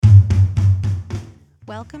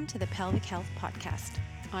Welcome to the Pelvic Health Podcast.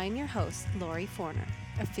 I'm your host, Lori Forner,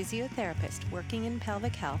 a physiotherapist working in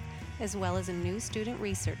pelvic health, as well as a new student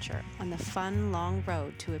researcher on the fun, long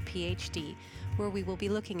road to a PhD, where we will be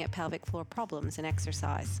looking at pelvic floor problems and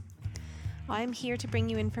exercise. I'm here to bring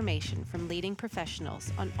you information from leading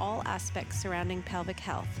professionals on all aspects surrounding pelvic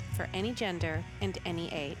health for any gender and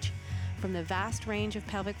any age, from the vast range of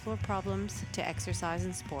pelvic floor problems to exercise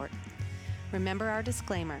and sport. Remember our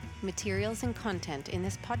disclaimer, materials and content in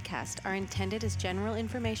this podcast are intended as general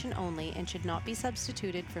information only and should not be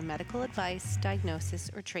substituted for medical advice,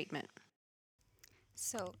 diagnosis, or treatment.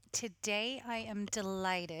 So today I am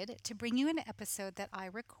delighted to bring you an episode that I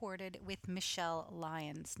recorded with Michelle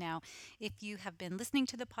Lyons. Now, if you have been listening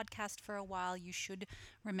to the podcast for a while, you should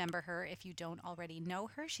remember her if you don't already know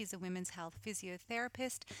her. She's a women's health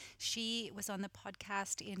physiotherapist. She was on the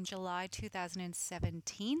podcast in July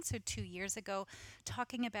 2017, so 2 years ago,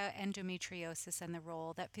 talking about endometriosis and the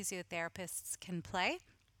role that physiotherapists can play.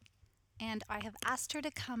 And I have asked her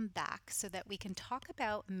to come back so that we can talk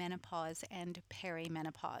about menopause and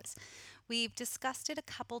perimenopause. We've discussed it a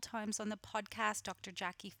couple times on the podcast. Dr.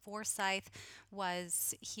 Jackie Forsyth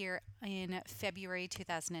was here in February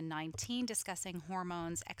 2019 discussing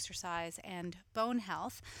hormones, exercise, and bone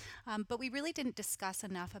health. But we really didn't discuss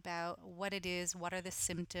enough about what it is, what are the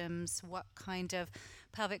symptoms, what kind of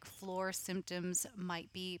pelvic floor symptoms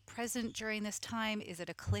might be present during this time. Is it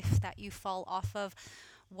a cliff that you fall off of?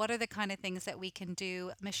 What are the kind of things that we can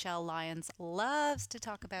do? Michelle Lyons loves to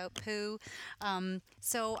talk about poo.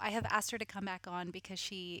 So I have asked her to come back on because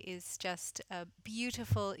she is just a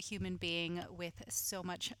beautiful human being with so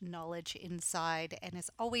much knowledge inside and is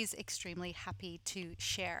always extremely happy to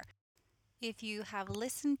share. If you have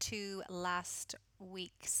listened to last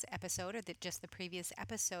week's episode or just the previous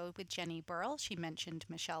episode with Jenny Burrell, she mentioned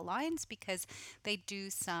Michelle Lyons because they do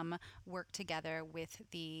some work together with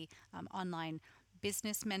the online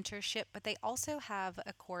business mentorship, but they also have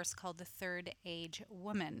a course called the Third Age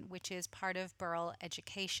Woman, which is part of Burrell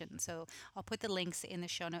Education. So I'll put the links in the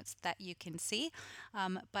show notes that you can see.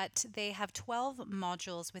 But they have 12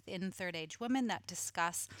 modules within Third Age Women that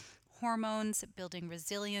discuss hormones, building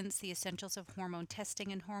resilience, the essentials of hormone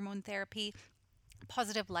testing and hormone therapy,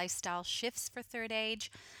 positive lifestyle shifts for third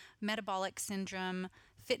age, metabolic syndrome,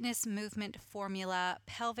 fitness movement formula,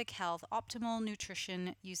 pelvic health, optimal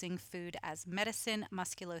nutrition using food as medicine,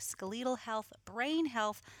 musculoskeletal health, brain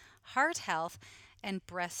health, heart health, and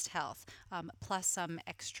breast health, plus some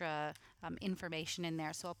extra information in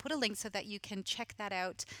there. So I'll put a link so that you can check that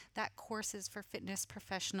out. That course is for fitness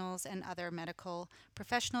professionals and other medical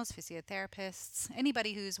professionals, physiotherapists,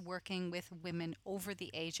 anybody who's working with women over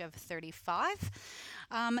the age of 35.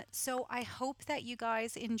 So I hope that you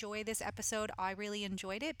guys enjoy this episode. I really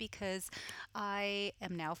enjoyed it because I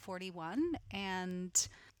am now 41, and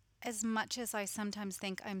as much as I sometimes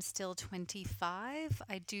think I'm still 25,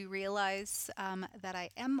 I do realize that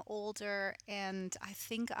I am older, and I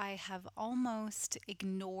think I have almost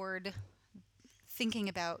ignored thinking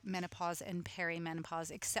about menopause and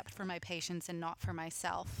perimenopause, except for my patients and not for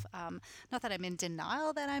myself. Not that I'm in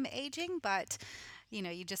denial that I'm aging, but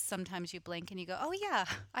you just sometimes you blink and you go, oh yeah,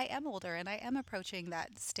 I am older and I am approaching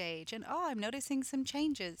that stage, and oh, I'm noticing some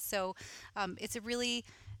changes. So it's a really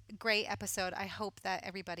great episode. I hope that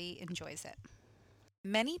everybody enjoys it.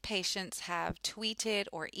 Many patients have tweeted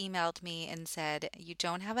or emailed me and said, you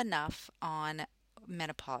don't have enough on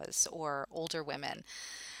menopause or older women.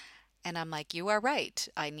 And I'm like, you are right.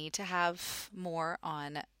 I need to have more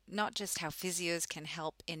on not just how physios can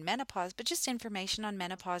help in menopause, but just information on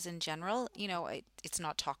menopause in general. It's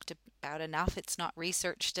not talked about enough. It's not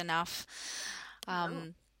researched enough.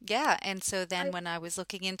 Yeah, and so then when I was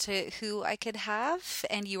looking into who I could have,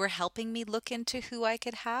 and you were helping me look into who I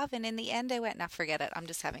could have, and in the end I went, nah, forget it. I'm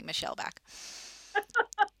just having Michelle back.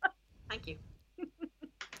 Thank you.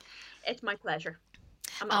 It's my pleasure.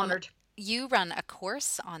 I'm honored. You run a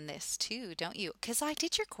course on this too, don't you? Because I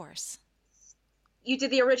did your course. You did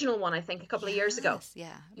the original one, I think, a couple of years ago.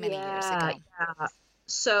 Yeah, many years ago. Yeah.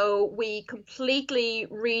 So we completely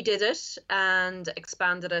redid it and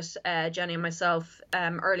expanded it, Jenny and myself,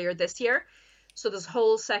 earlier this year. So there's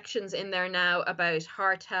whole sections in there now about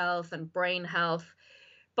heart health and brain health.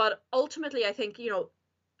 But ultimately, I think,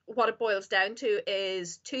 what it boils down to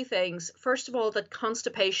is two things. First of all, that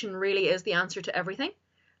constipation really is the answer to everything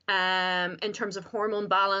in terms of hormone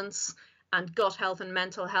balance and gut health and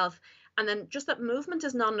mental health. And then just that movement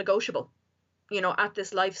is non-negotiable. At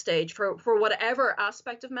this life stage for whatever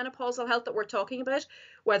aspect of menopausal health that we're talking about,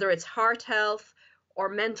 whether it's heart health or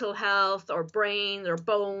mental health or brain or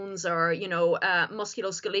bones or,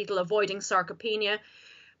 musculoskeletal, avoiding sarcopenia.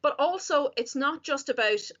 But also, it's not just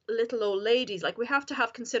about little old ladies. Like, we have to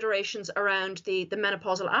have considerations around the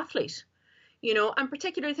menopausal athlete, and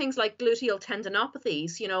particularly things like gluteal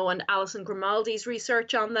tendinopathies, and Alison Grimaldi's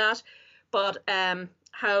research on that, but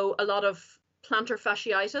how a lot of plantar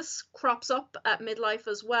fasciitis crops up at midlife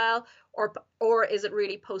as well, or is it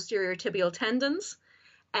really posterior tibial tendons?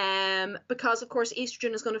 Because of course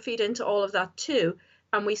estrogen is going to feed into all of that too,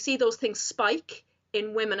 and we see those things spike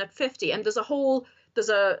in women at 50. And there's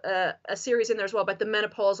a series in there as well about the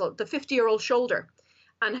 50-year-old shoulder,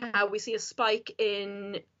 and how we see a spike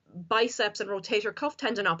in biceps and rotator cuff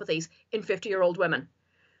tendinopathies in 50-year-old women.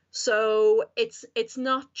 So it's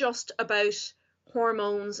not just about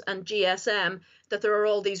hormones and GSM that there are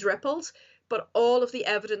all these ripples, but all of the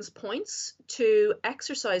evidence points to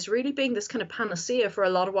exercise really being this kind of panacea for a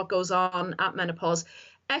lot of what goes on at menopause.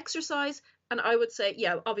 Exercise, and I would say,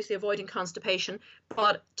 obviously avoiding constipation,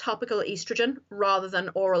 but topical estrogen rather than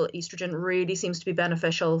oral estrogen really seems to be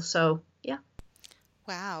beneficial. So, yeah.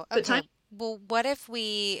 Wow. Okay. Well, what if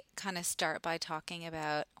we kind of start by talking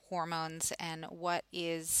about hormones and what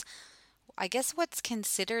is, I guess, what's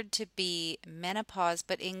considered to be menopause,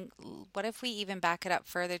 but what if we even back it up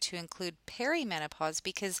further to include perimenopause?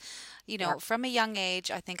 Because, from a young age,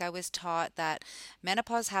 I think I was taught that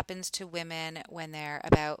menopause happens to women when they're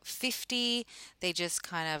about 50. They just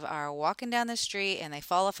kind of are walking down the street and they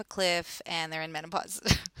fall off a cliff and they're in menopause.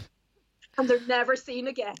 And they're never seen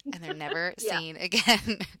again. And they're never seen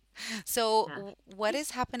again. So what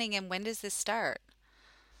is happening and when does this start?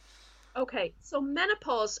 Okay, so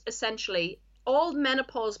menopause, essentially, all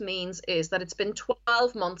menopause means is that it's been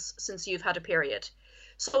 12 months since you've had a period.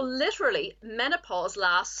 So literally, menopause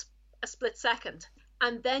lasts a split second,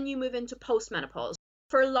 and then you move into postmenopause.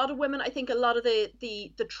 For a lot of women, I think a lot of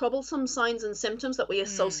the troublesome signs and symptoms that we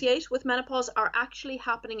associate with menopause are actually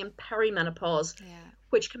happening in perimenopause,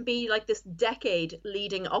 which can be like this decade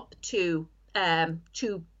leading up to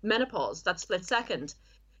menopause, that split second.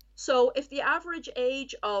 So if the average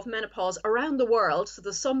age of menopause around the world, so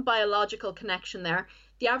there's some biological connection there,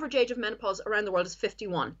 the average age of menopause around the world is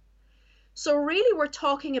 51. So really we're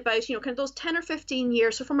talking about, kind of those 10 or 15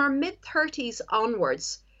 years. So from our mid-30s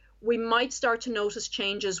onwards, we might start to notice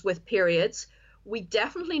changes with periods. We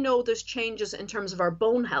definitely know there's changes in terms of our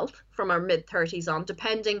bone health from our mid-30s on,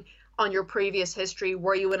 depending on your previous history.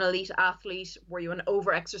 Were you an elite athlete? Were you an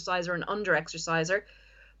over-exerciser, an under-exerciser?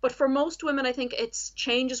 But for most women, I think it's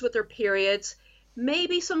changes with their periods,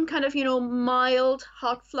 maybe some kind of, mild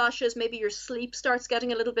hot flashes, maybe your sleep starts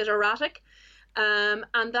getting a little bit erratic. And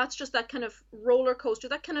that's just that kind of roller coaster,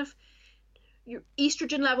 that kind of your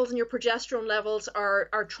estrogen levels and your progesterone levels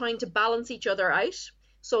are trying to balance each other out.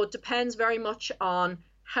 So it depends very much on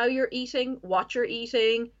how you're eating, what you're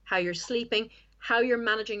eating, how you're sleeping, how you're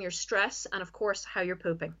managing your stress, and of course, how you're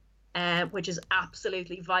pooping, which is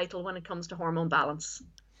absolutely vital when it comes to hormone balance.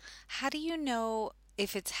 How do you know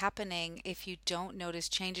if it's happening if you don't notice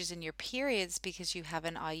changes in your periods because you have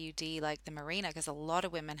an IUD like the Mirena? Because a lot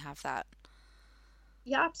of women have that.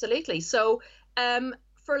 Yeah, absolutely. So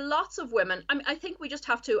for lots of women, I think we just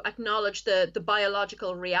have to acknowledge the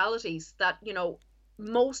biological realities that,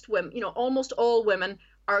 most women, almost all women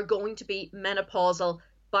are going to be menopausal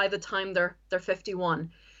by the time they're 51.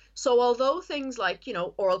 So although things like,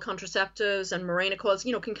 oral contraceptives and Mirena coils,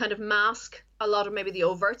 can kind of mask a lot of maybe the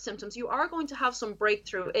overt symptoms, you are going to have some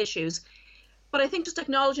breakthrough issues. But I think just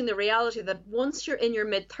acknowledging the reality that once you're in your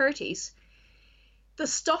mid-30s, the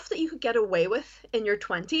stuff that you could get away with in your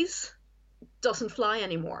 20s doesn't fly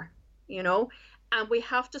anymore, and we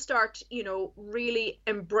have to start, really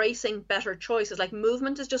embracing better choices. Like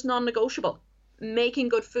movement is just non-negotiable. Making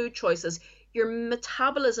good food choices. Your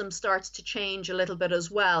metabolism starts to change a little bit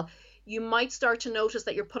as well. You might start to notice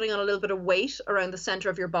that you're putting on a little bit of weight around the center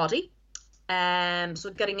of your body.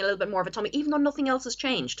 So getting a little bit more of a tummy, even though nothing else has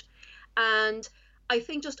changed. And I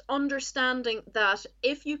think just understanding that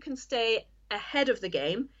if you can stay ahead of the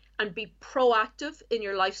game and be proactive in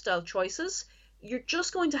your lifestyle choices, you're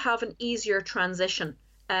just going to have an easier transition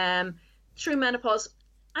through menopause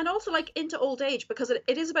and also like into old age, because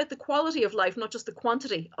it is about the quality of life, not just the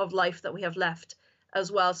quantity of life that we have left as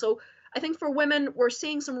well. So I think for women, we're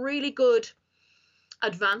seeing some really good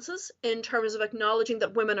advances in terms of acknowledging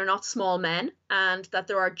that women are not small men and that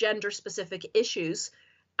there are gender specific issues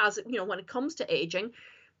when it comes to aging.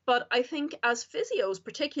 But I think as physios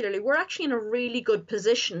particularly, we're actually in a really good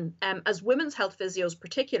position as women's health physios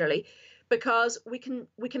particularly, because we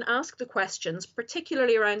can ask the questions,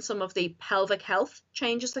 particularly around some of the pelvic health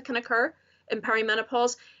changes that can occur in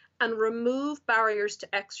perimenopause, and remove barriers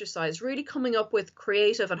to exercise, really coming up with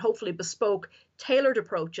creative and hopefully bespoke, tailored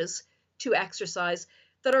approaches to exercise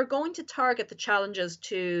that are going to target the challenges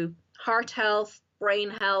to heart health, brain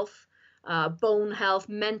health, bone health,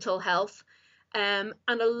 mental health. And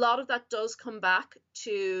a lot of that does come back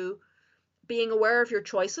to being aware of your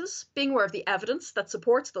choices, being aware of the evidence that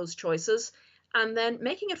supports those choices, and then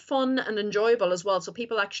making it fun and enjoyable as well. So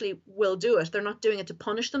people actually will do it. They're not doing it to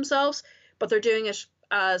punish themselves, but they're doing it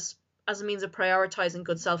as a means of prioritizing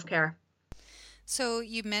good self-care. So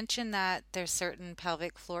you mentioned that there's certain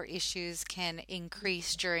pelvic floor issues can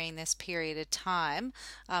increase during this period of time.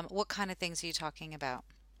 What kind of things are you talking about?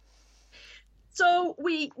 So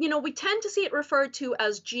we tend to see it referred to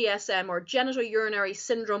as GSM, or genitourinary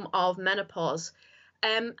syndrome of menopause.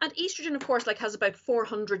 And estrogen, of course, has about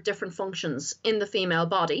 400 different functions in the female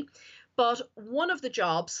body. But one of the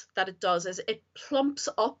jobs that it does is it plumps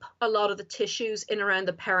up a lot of the tissues in around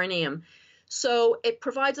the perineum. So it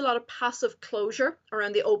provides a lot of passive closure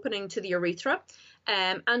around the opening to the urethra,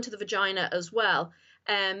 and to the vagina as well.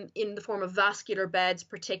 In the form of vascular beds,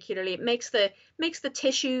 particularly. It makes the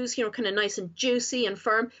tissues, kind of nice and juicy and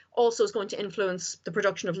firm. Also is going to influence the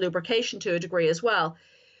production of lubrication to a degree as well.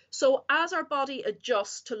 So as our body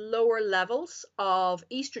adjusts to lower levels of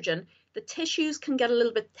estrogen, the tissues can get a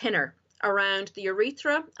little bit thinner around the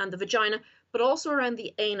urethra and the vagina, but also around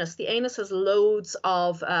the anus. The anus has loads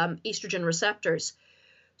of estrogen receptors.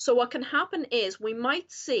 So what can happen is we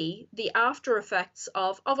might see the after effects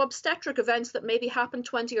of obstetric events that maybe happened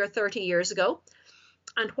 20 or 30 years ago.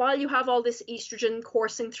 And while you have all this estrogen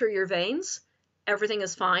coursing through your veins, everything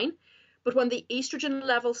is fine. But when the estrogen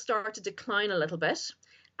levels start to decline a little bit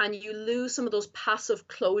and you lose some of those passive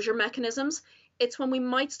closure mechanisms, it's when we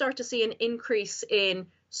might start to see an increase in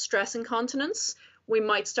stress incontinence. We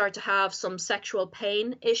might start to have some sexual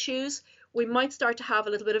pain issues. We might start to have a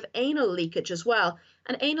little bit of anal leakage as well.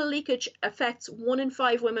 And anal leakage affects 1 in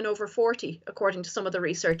 5 women over 40, according to some of the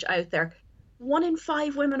research out there. 1 in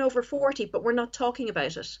 5 women over 40, but we're not talking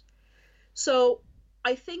about it. So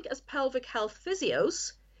I think as pelvic health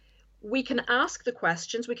physios, we can ask the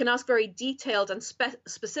questions. We can ask very detailed and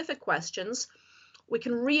specific questions. We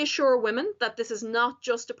can reassure women that this is not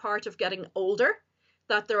just a part of getting older,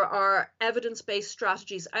 that there are evidence-based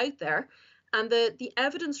strategies out there. And the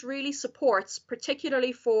evidence really supports,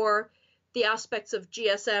 particularly for the aspects of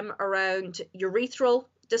GSM around urethral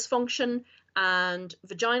dysfunction and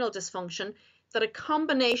vaginal dysfunction, that a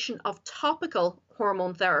combination of topical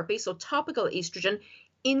hormone therapy, so topical estrogen,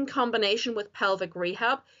 in combination with pelvic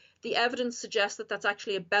rehab, the evidence suggests that that's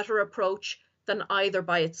actually a better approach than either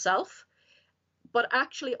by itself. But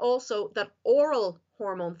actually also that oral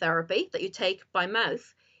hormone therapy that you take by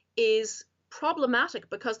mouth is problematic,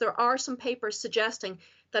 because there are some papers suggesting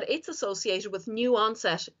that it's associated with new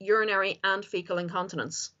onset urinary and fecal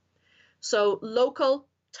incontinence. So local,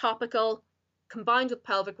 topical, combined with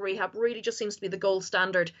pelvic rehab really just seems to be the gold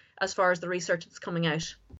standard as far as the research that's coming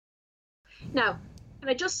out. Now, can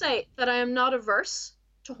I just say that I am not averse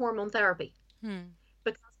to hormone therapy?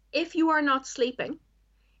 Because if you are not sleeping,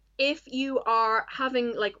 if you are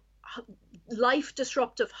having life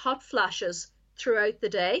disruptive hot flashes throughout the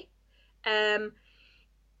day,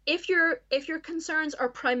 if your concerns are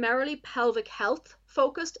primarily pelvic health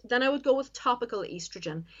focused, then I would go with topical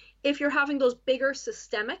estrogen. If you're having those bigger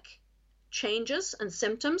systemic changes and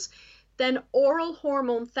symptoms, then oral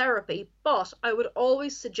hormone therapy. But I would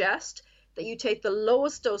always suggest that you take the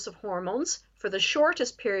lowest dose of hormones for the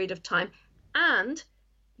shortest period of time, and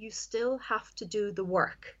you still have to do the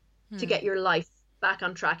work to get your life back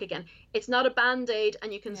on track again. It's not a band-aid,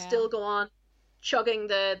 and you can still go on chugging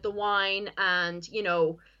the wine and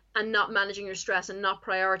not managing your stress and not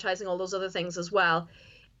prioritizing all those other things as well.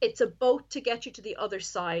 It's a boat to get you to the other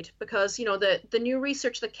side, because the new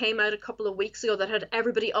research that came out a couple of weeks ago that had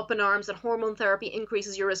everybody up in arms that hormone therapy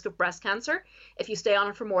increases your risk of breast cancer if you stay on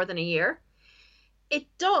it for more than a year. It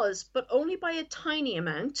does, but only by a tiny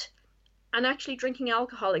amount, and actually drinking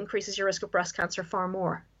alcohol increases your risk of breast cancer far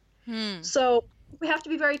more. So we have to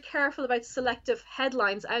be very careful about selective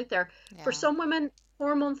headlines out there. For some women,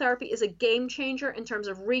 hormone therapy is a game changer in terms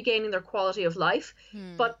of regaining their quality of life.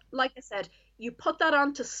 But like I said, you put that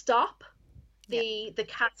on to stop the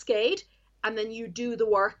cascade, and then you do the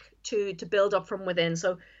work to build up from within.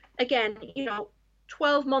 So again,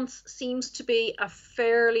 12 months seems to be a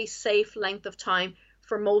fairly safe length of time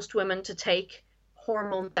for most women to take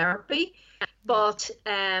hormone therapy. But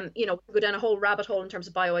we go down a whole rabbit hole in terms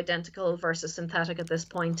of bioidentical versus synthetic at this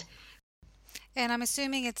point. And I'm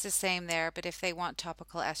assuming it's the same there, but if they want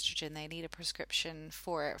topical estrogen, they need a prescription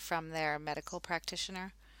for it from their medical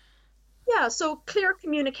practitioner? Yeah, so clear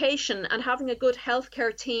communication and having a good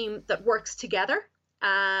healthcare team that works together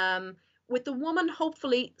with the woman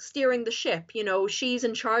hopefully steering the ship, she's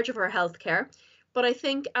in charge of her healthcare. But I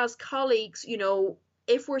think as colleagues,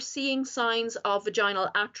 if we're seeing signs of vaginal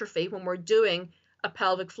atrophy when we're doing a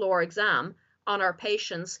pelvic floor exam on our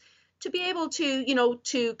patients, to be able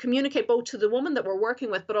to communicate both to the woman that we're working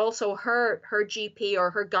with, but also her GP or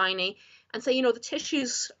her gynae, and say, the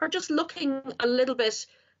tissues are just looking a little bit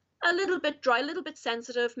dry, a little bit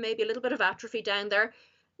sensitive, maybe a little bit of atrophy down there.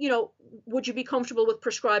 Would you be comfortable with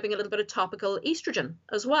prescribing a little bit of topical estrogen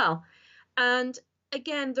as well? And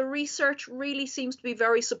again, the research really seems to be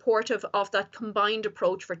very supportive of that combined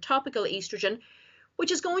approach for topical estrogen,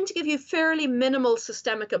 which is going to give you fairly minimal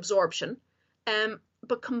systemic absorption.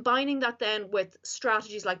 But combining that then with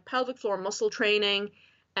strategies like pelvic floor muscle training,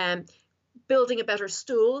 building a better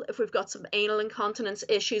stool if we've got some anal incontinence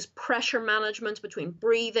issues, pressure management between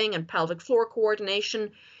breathing and pelvic floor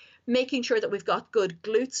coordination, making sure that we've got good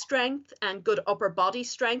glute strength and good upper body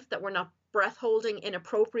strength, that we're not breath holding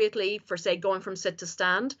inappropriately for, say, going from sit to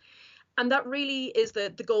stand. And that really is the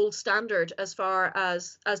gold standard as far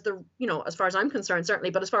as as far as I'm concerned,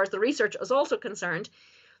 certainly, but as far as the research is also concerned,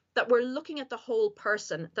 that we're looking at the whole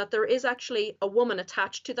person, that there is actually a woman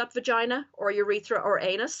attached to that vagina or urethra or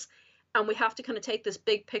anus. And we have to kind of take this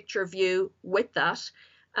big picture view with that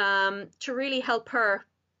to really help her,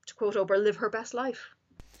 to quote Oprah, live her best life.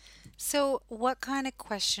 So, what kind of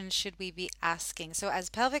questions should we be asking? So, as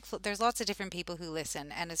pelvic floor, there's lots of different people who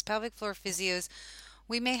listen, and as pelvic floor physios,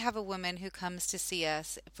 we may have a woman who comes to see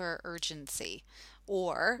us for urgency.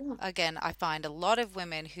 Or, again, I find a lot of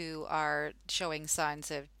women who are showing signs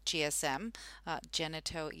of GSM,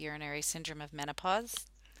 genitourinary syndrome of menopause,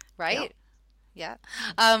 right? Yeah.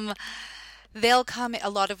 They'll come, a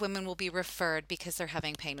lot of women will be referred because they're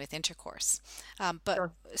having pain with intercourse. But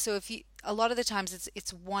Sure. so if you, a lot of the times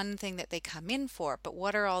it's one thing that they come in for, but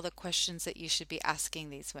what are all the questions that you should be asking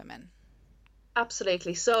these women?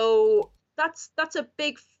 Absolutely. So that's a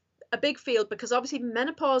big field, because obviously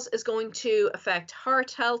menopause is going to affect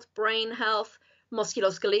heart health, brain health,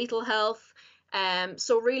 musculoskeletal health.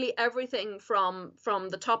 So really everything from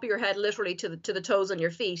the top of your head literally to the toes on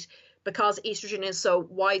your feet, because estrogen is so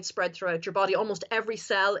widespread throughout your body. Almost every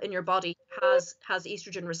cell in your body has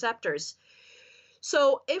estrogen receptors.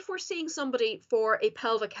 So if we're seeing somebody for a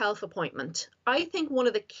pelvic health appointment, I think one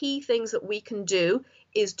of the key things that we can do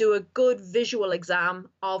is do a good visual exam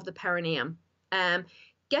of the perineum.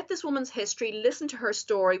 Get this woman's history, listen to her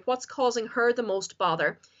story, what's causing her the most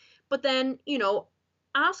bother, but then,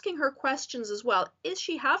 asking her questions as well. Is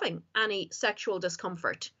she having any sexual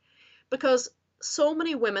discomfort? Because so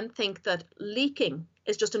many women think that leaking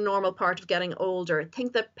is just a normal part of getting older,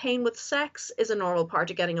 think that pain with sex is a normal part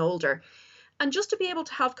of getting older. And just to be able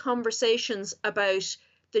to have conversations about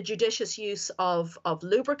the judicious use of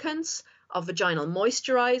lubricants, of vaginal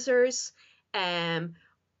moisturizers,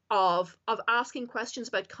 of asking questions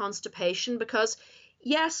about constipation, because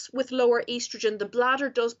yes, with lower estrogen, the bladder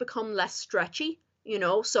does become less stretchy,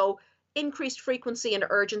 so increased frequency and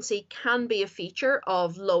urgency can be a feature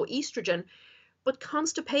of low estrogen. But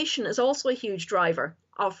constipation is also a huge driver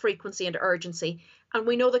of frequency and urgency. And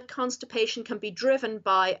we know that constipation can be driven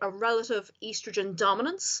by a relative estrogen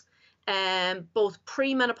dominance, both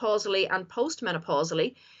premenopausally and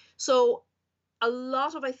postmenopausally. So a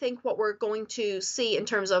lot of, I think, what we're going to see in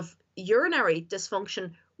terms of urinary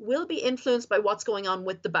dysfunction will be influenced by what's going on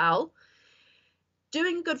with the bowel.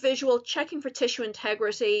 Doing a good visual, checking for tissue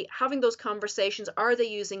integrity, having those conversations. Are they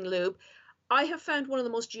using lube? I have found one of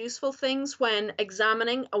the most useful things when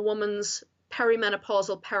examining a woman's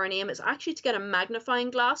perimenopausal perineum is actually to get a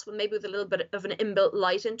magnifying glass with maybe with a little bit of an inbuilt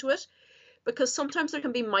light into it, because sometimes there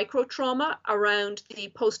can be micro trauma around the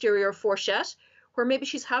posterior fourchette, where maybe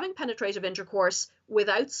she's having penetrative intercourse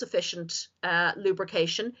without sufficient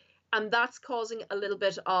lubrication, and that's causing a little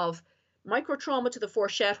bit of micro trauma to the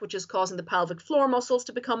fourchette, which is causing the pelvic floor muscles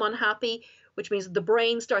to become unhappy, which means the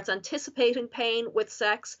brain starts anticipating pain with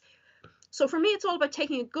sex. So for me, it's all about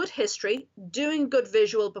taking a good history, doing good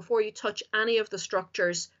visual before you touch any of the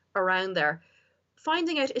structures around there.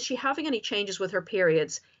 Finding out, is she having any changes with her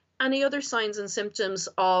periods? Any other signs and symptoms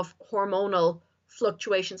of hormonal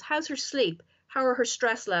fluctuations? How's her sleep? How are her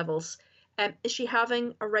stress levels? Is she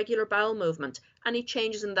having a regular bowel movement? Any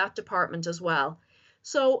changes in that department as well?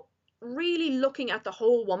 So really looking at the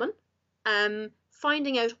whole woman,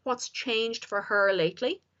 finding out what's changed for her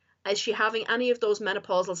lately. Is she having any of those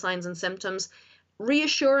menopausal signs and symptoms?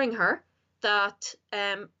 Reassuring her that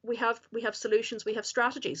we have solutions, we have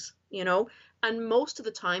strategies, and most of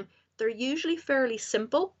the time they're usually fairly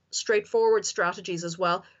simple, straightforward strategies as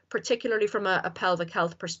well, particularly from a pelvic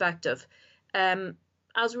health perspective.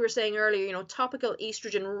 as we were saying earlier, topical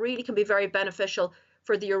estrogen really can be very beneficial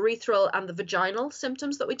for the urethral and the vaginal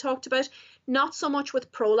symptoms that we talked about. Not so much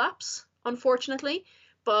with prolapse, unfortunately,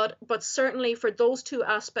 but certainly for those two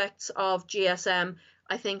aspects of GSM,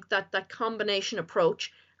 I think that combination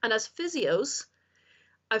approach. And as physios,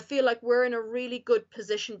 I feel like we're in a really good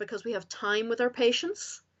position because we have time with our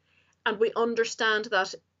patients and we understand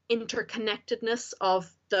that interconnectedness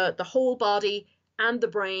of the whole body and the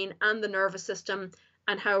brain and the nervous system,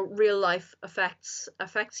 and how real life affects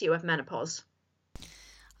you at menopause.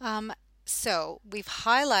 So we've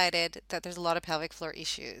highlighted that there's a lot of pelvic floor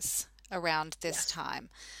issues around this time.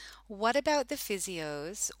 What about the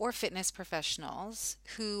physios or fitness professionals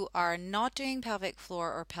who are not doing pelvic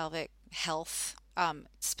floor or pelvic health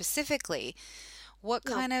specifically? What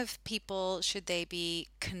kind of people should they be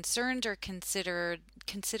concerned or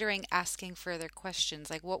considering asking further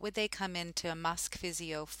questions? Like, what would they come into a Musk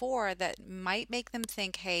physio for that might make them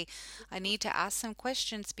think, hey, I need to ask some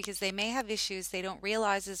questions because they may have issues they don't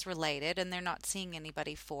realize is related and they're not seeing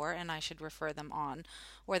anybody for, and I should refer them on,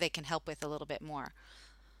 or they can help with a little bit more?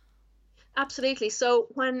 Absolutely. So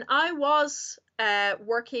when I was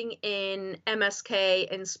working in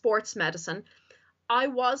MSK in sports medicine, I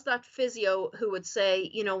was that physio who would say,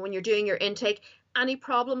 when you're doing your intake, any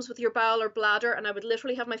problems with your bowel or bladder, and I would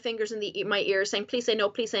literally have my fingers in my ears saying, please say no,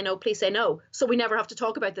 please say no, please say no, so we never have to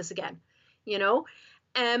talk about this again,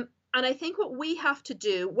 And I think what we have to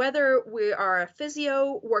do, whether we are a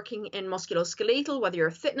physio working in musculoskeletal, whether you're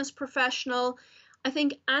a fitness professional, I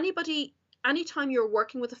think anytime you're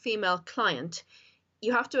working with a female client,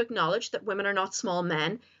 you have to acknowledge that women are not small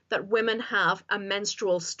men, that women have a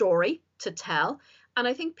menstrual story to tell. And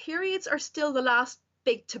I think periods are still the last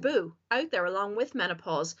big taboo out there, along with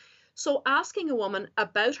menopause. So asking a woman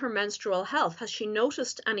about her menstrual health, has she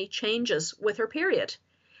noticed any changes with her period?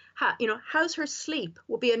 How's her sleep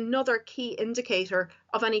will be another key indicator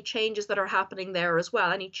of any changes that are happening there as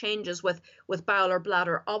well. Any changes with bowel or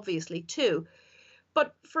bladder, obviously, too.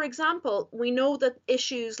 But for example, we know that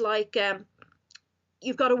issues like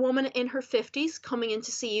you've got a woman in her 50s coming in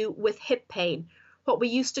to see you with hip pain, what we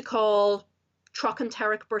used to call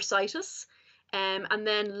trochanteric bursitis, and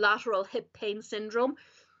then lateral hip pain syndrome.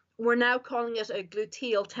 We're now calling it a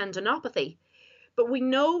gluteal tendinopathy. But we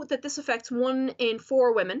know that this affects 1 in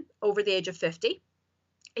 4 women over the age of 50.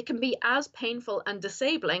 It can be as painful and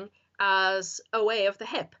disabling as OA of the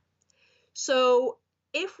hip. So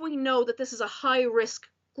if we know that this is a high risk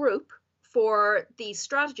group for these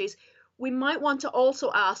strategies, we might want to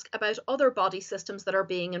also ask about other body systems that are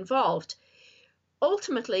being involved.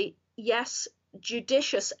 Ultimately, yes,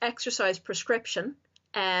 judicious exercise prescription,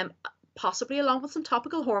 possibly along with some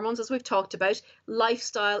topical hormones, as we've talked about,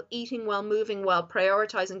 lifestyle, eating well, moving well,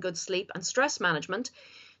 prioritizing good sleep, and stress management.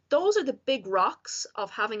 Those are the big rocks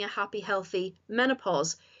of having a happy, healthy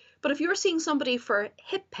menopause. But if you're seeing somebody for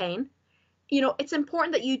hip pain, it's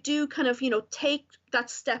important that you do kind of, take that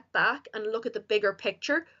step back and look at the bigger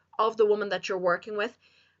picture of the woman that you're working with.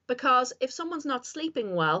 Because if someone's not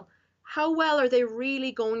sleeping well, how well are they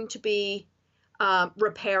really going to be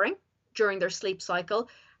repairing during their sleep cycle?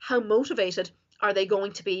 How motivated are they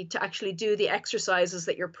going to be to actually do the exercises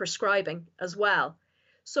that you're prescribing as well?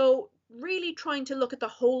 So really trying to look at the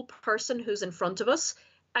whole person who's in front of us,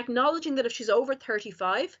 acknowledging that if she's over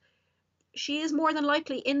 35, she is more than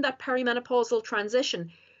likely in that perimenopausal transition.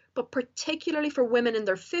 But particularly for women in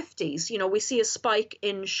their 50s, we see a spike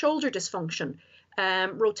in shoulder dysfunction,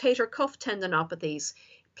 rotator cuff tendinopathies,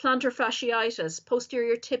 plantar fasciitis,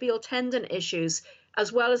 posterior tibial tendon issues,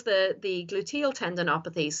 as well as the gluteal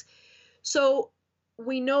tendinopathies. So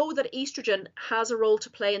we know that estrogen has a role to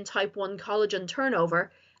play in type 1 collagen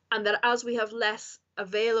turnover, and that as we have less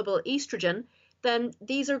available estrogen, then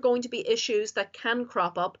these are going to be issues that can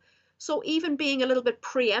crop up. So even being a little bit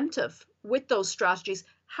preemptive with those strategies,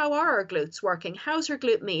 how are our glutes working? How's her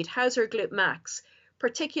glute med? How's her glute max?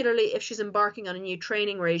 Particularly if she's embarking on a new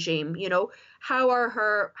training regime,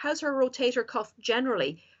 how's her rotator cuff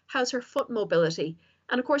generally? How's her foot mobility?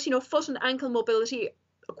 And of course, foot and ankle mobility,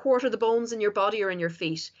 a quarter of the bones in your body are in your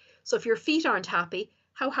feet. So if your feet aren't happy,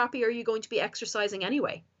 how happy are you going to be exercising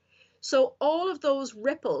anyway? So all of those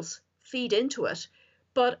ripples feed into it.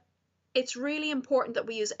 But it's really important that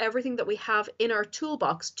we use everything that we have in our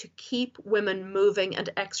toolbox to keep women moving and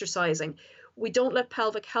exercising. We don't let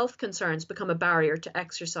pelvic health concerns become a barrier to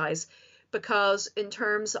exercise, because in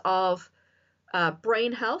terms of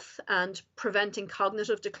brain health and preventing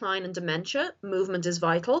cognitive decline and dementia, movement is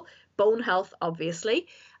vital. Bone health, obviously,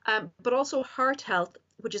 but also heart health,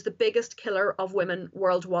 which is the biggest killer of women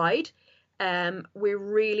worldwide. We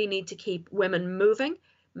really need to keep women moving,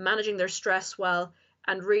 managing their stress well,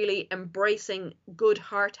 and really embracing good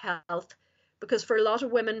heart health. Because for a lot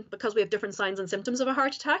of women, because we have different signs and symptoms of a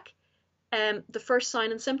heart attack, the first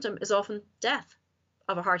sign and symptom is often death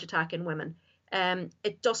of a heart attack in women.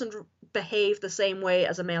 It doesn't behave the same way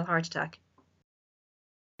as a male heart attack.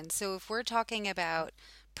 And so, if we're talking about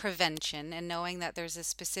prevention and knowing that there's a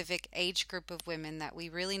specific age group of women that we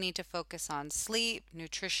really need to focus on sleep,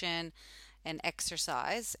 nutrition, and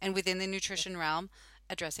exercise, and within the nutrition realm,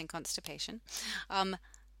 addressing constipation, um,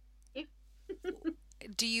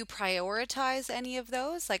 do you prioritize any of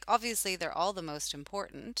those? Like, obviously, they're all the most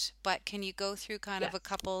important, but can you go through kind of a Yes.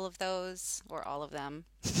 couple of those or all of them?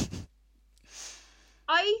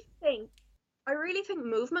 I think I really think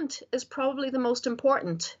movement is probably the most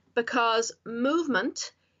important, because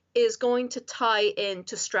movement is going to tie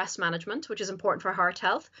into stress management, which is important for heart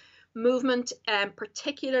health. Movement,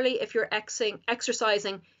 particularly if you're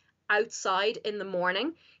exercising outside in the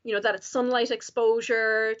morning, that it's sunlight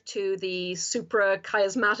exposure to the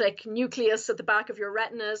suprachiasmatic nucleus at the back of your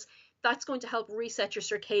retinas, that's going to help reset your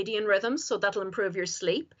circadian rhythms, so that'll improve your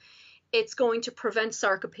sleep. It's going to prevent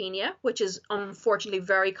sarcopenia, which is unfortunately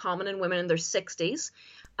very common in women in their 60s.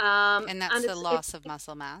 And that's And the it's loss of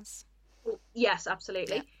muscle mass. yes, Yeah.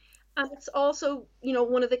 absolutely. And it's also,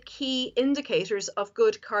 one of the key indicators of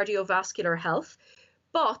good cardiovascular health.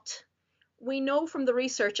 But we know from the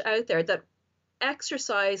research out there that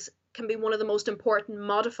exercise can be one of the most important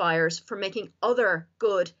modifiers for making other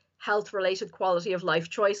good health related quality of life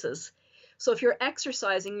choices. So if you're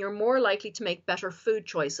exercising, you're more likely to make better food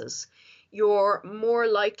choices. You're more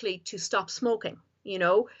likely to stop smoking,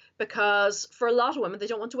 because for a lot of women, they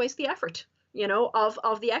don't want to waste the effort,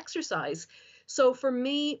 of the exercise. So for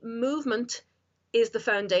me, movement is the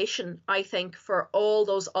foundation, I think, for all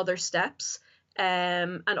those other steps,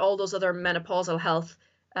 and all those other menopausal health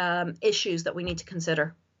issues that we need to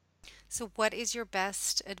consider. So, what is your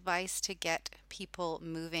best advice to get people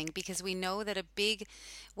moving? Because we know that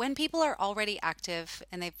when people are already active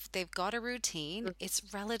and they've got a routine, it's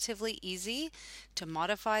relatively easy to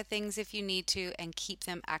modify things if you need to and keep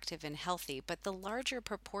them active and healthy. But the larger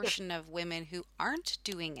Yeah, proportion of women who aren't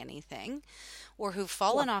doing anything or who've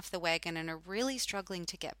yeah, fallen off the wagon and are really struggling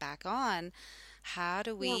to get back on,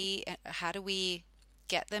 yeah, how do we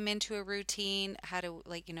get them into a routine? How do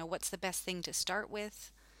what's the best thing to start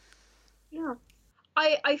with? yeah.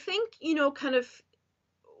 I think, kind of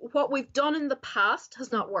what we've done in the past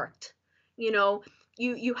has not worked. You know,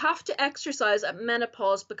 you have to exercise at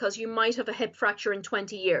menopause because you might have a hip fracture in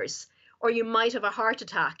 20 years, or you might have a heart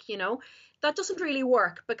attack. That doesn't really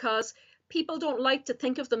work, because people don't like to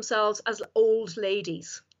think of themselves as old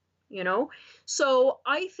ladies, you know. So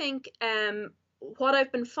I think what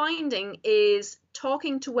I've been finding is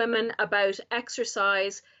talking to women about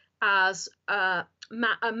exercise as a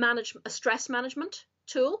stress management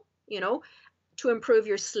tool, to improve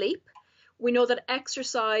your sleep. We know that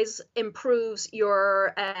exercise improves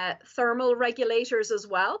your thermal regulators as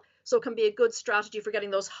well, so it can be a good strategy for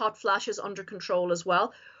getting those hot flashes under control as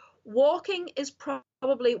well. Walking is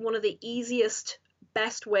probably one of the easiest,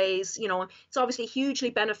 best ways. It's obviously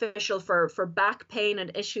hugely beneficial for back pain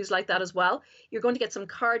and issues like that as well. You're going to get some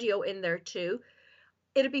cardio in there too.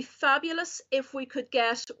 It'd be fabulous if we could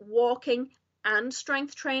get walking and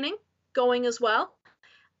strength training going as well.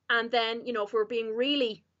 And then, if we're being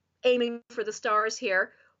really aiming for the stars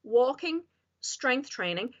here, walking, strength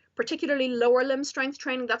training, particularly lower limb strength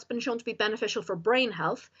training, that's been shown to be beneficial for brain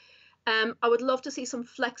health. I would love to see some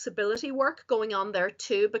flexibility work going on there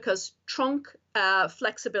too, because trunk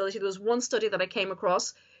flexibility, there was one study that I came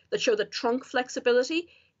across that showed that trunk flexibility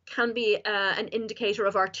can be an indicator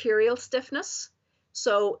of arterial stiffness.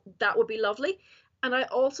 So that would be lovely. And I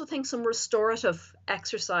also think some restorative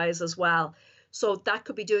exercise as well. So that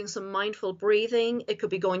could be doing some mindful breathing. It could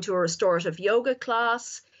be going to a restorative yoga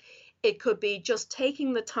class. It could be just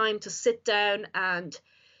taking the time to sit down and,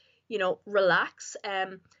 relax.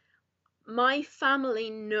 My family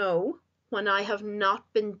know when I have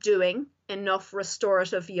not been doing enough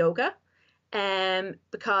restorative yoga,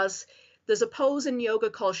 because there's a pose in yoga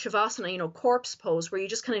called shavasana, corpse pose, where you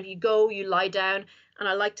just kind of, you lie down, and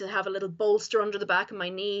I like to have a little bolster under the back of my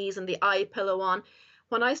knees and the eye pillow on.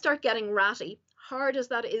 When I start getting ratty, hard as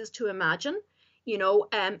that is to imagine,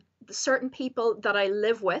 certain people that I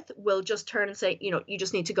live with will just turn and say, you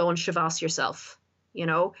just need to go and shavas yourself,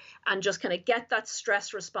 and just kind of get that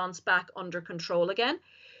stress response back under control again.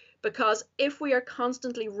 Because if we are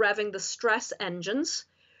constantly revving the stress engines,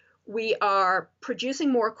 we are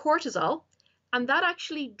producing more cortisol, and that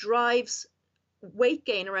actually drives weight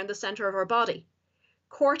gain around the center of our body.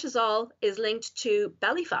 Cortisol is linked to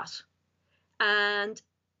belly fat, and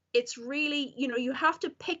it's really, you have to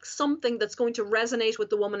pick something that's going to resonate with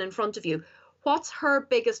the woman in front of you. What's her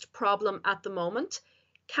biggest problem at the moment?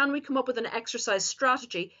 Can we come up with an exercise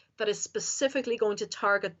strategy that is specifically going to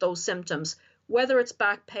target those symptoms, whether it's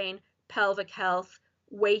back pain, pelvic health,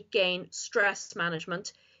 weight gain, stress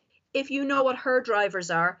management? If you know what her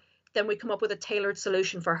drivers are, then we come up with a tailored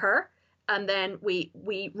solution for her. And then we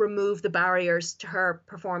remove the barriers to her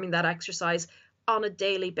performing that exercise on a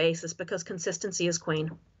daily basis, because consistency is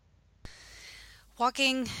queen.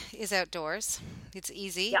 Walking is outdoors. It's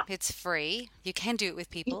easy. Yeah. It's free. You can do it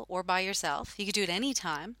with people or by yourself. You can do it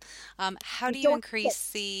anytime. How You do you don't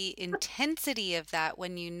increase the intensity of that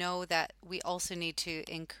when you know that we also need to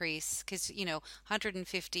increase, because,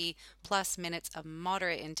 150 plus minutes of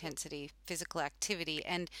moderate intensity physical activity.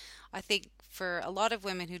 And I think for a lot of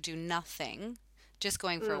women who do nothing, just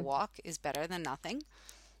going for a walk is better than nothing.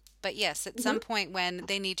 But yes, at some point when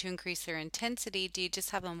they need to increase their intensity, do you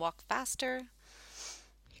just have them walk faster?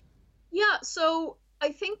 Yeah, so I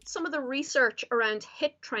think some of the research around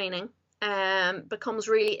HIIT training becomes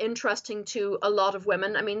really interesting to a lot of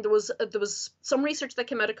women. I mean, there was some research that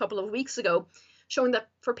came out a couple of weeks ago showing that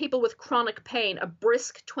for people with chronic pain, a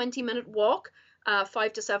brisk 20-minute walk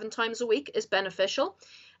 5 to 7 times a week is beneficial.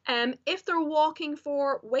 If they're walking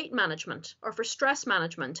for weight management or for stress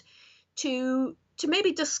management, to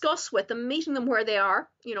maybe discuss with them, meeting them where they are,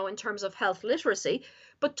 in terms of health literacy,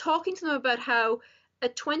 but talking to them about how a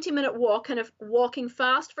 20-minute walk, kind of walking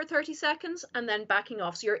fast for 30 seconds and then backing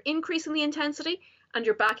off. So you're increasing the intensity and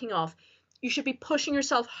you're backing off. You should be pushing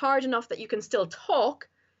yourself hard enough that you can still talk,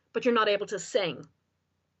 but you're not able to sing.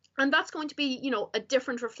 And that's going to be, a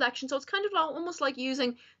different reflection. So it's kind of almost like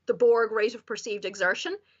using the Borg rate of perceived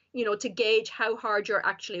exertion, to gauge how hard you're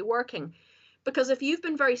actually working. Because if you've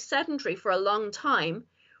been very sedentary for a long time,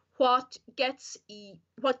 what gets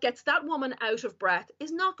that woman out of breath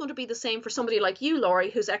is not going to be the same for somebody like you,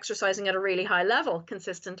 Laurie, who's exercising at a really high level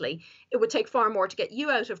consistently. It would take far more to get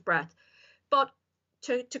you out of breath. But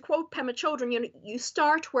to quote Pema Chodron, you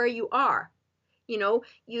start where you are. You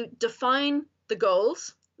define the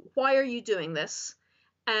goals. Why are you doing this?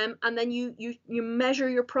 And then you measure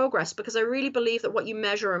your progress, because I really believe that what you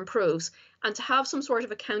measure improves. And to have some sort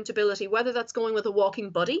of accountability, whether that's going with a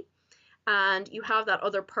walking buddy, and you have that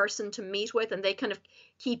other person to meet with and they kind of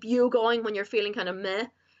keep you going when you're feeling kind of meh,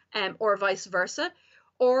 or vice versa,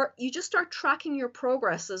 or you just start tracking your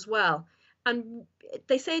progress as well. And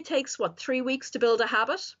they say it takes 3 weeks to build a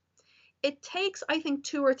habit. It takes, I think,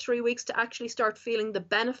 2 or 3 weeks to actually start feeling the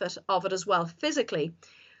benefit of it as well, physically.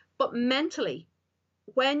 But mentally,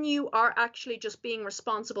 when you are actually just being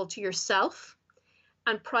responsible to yourself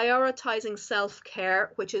and prioritizing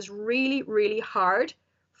self-care, which is really, really hard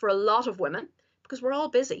for a lot of women, because we're all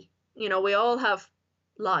busy. We all have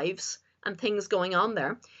lives and things going on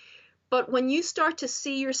there. But when you start to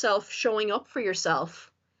see yourself showing up for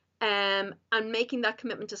yourself, and making that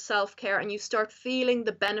commitment to self-care, and you start feeling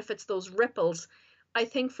the benefits, those ripples, I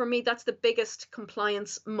think for me, that's the biggest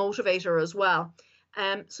compliance motivator as well.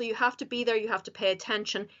 So you have to be there, you have to pay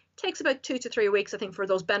attention. It takes about 2 to 3 weeks, I think, for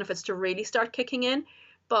those benefits to really start kicking in.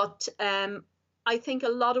 But I think a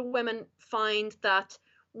lot of women find that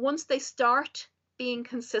once they start being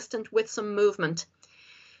consistent with some movement,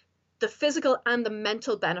 the physical and the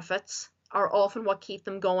mental benefits are often what keep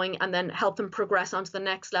them going and then help them progress onto the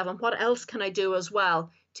next level. And what else can I do as well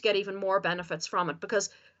to get even more benefits from it? Because,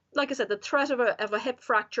 like I said, the threat of a hip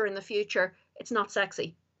fracture in the future, it's not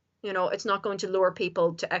sexy. It's not going to lure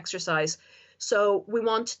people to exercise. So we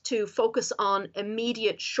want to focus on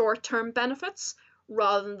immediate short-term benefits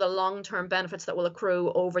rather than the long-term benefits that will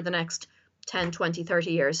accrue over the next 10, 20,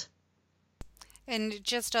 30 years. And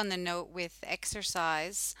just on the note with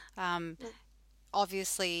exercise,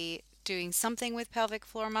 obviously doing something with pelvic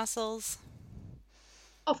floor muscles.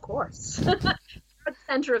 Of course. They're at the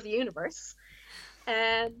center of the universe.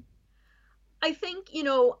 And I think,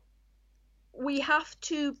 we have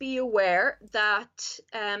to be aware that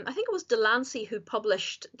I think it was Delancey who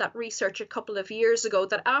published that research a couple of years ago,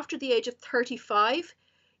 that after the age of 35,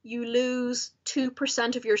 you lose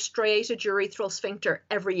 2% of your striated urethral sphincter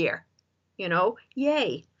every year.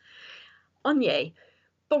 Yay, yay.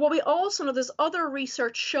 But what we also know, there's other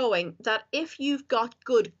research showing that if you've got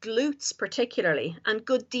good glutes particularly and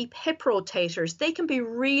good deep hip rotators, they can be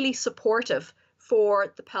really supportive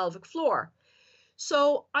for the pelvic floor.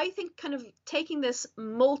 So I think kind of taking this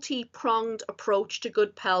multi-pronged approach to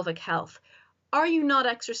good pelvic health. Are you not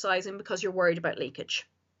exercising because you're worried about leakage?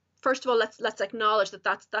 First of all, let's acknowledge that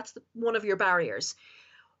that's one of your barriers.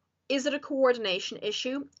 Is it a coordination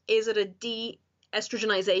issue? Is it a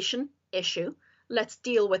de-estrogenization issue? Let's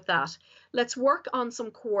deal with that. Let's work on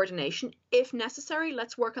some coordination. If necessary,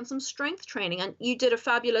 let's work on some strength training. And you did a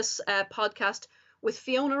fabulous podcast with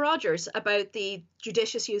Fiona Rogers about the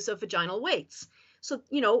judicious use of vaginal weights. So,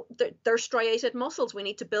 they're striated muscles. We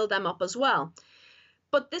need to build them up as well.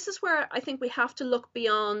 But this is where I think we have to look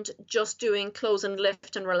beyond just doing close and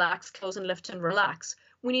lift and relax, close and lift and relax.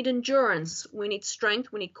 We need endurance, we need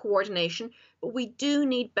strength, we need coordination, but we do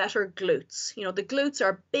need better glutes. The glutes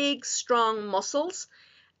are big, strong muscles.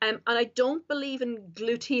 And I don't believe in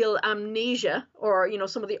gluteal amnesia or,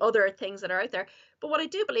 some of the other things that are out there. But what I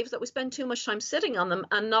do believe is that we spend too much time sitting on them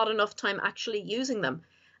and not enough time actually using them.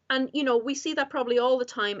 And, we see that probably all the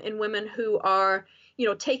time in women who are,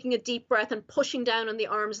 taking a deep breath and pushing down on the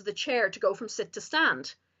arms of the chair to go from sit to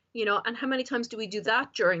stand, and how many times do we do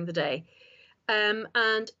that during the day? And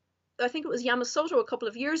I think it was Yamamoto a couple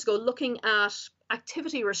of years ago looking at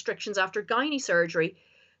activity restrictions after gynae surgery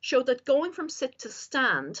showed that going from sit to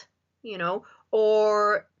stand,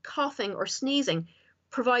 or coughing or sneezing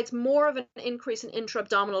provides more of an increase in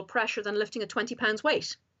intra-abdominal pressure than lifting a 20 pounds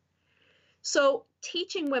weight. So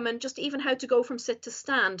teaching women just even how to go from sit to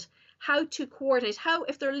stand, how to coordinate, how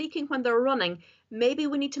if they're leaking when they're running, maybe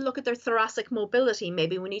we need to look at their thoracic mobility,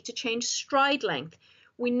 maybe we need to change stride length.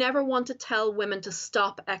 We never want to tell women to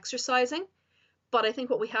stop exercising, but I think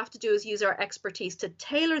what we have to do is use our expertise to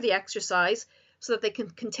tailor the exercise so that they can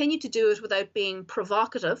continue to do it without being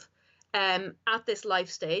provocative at this life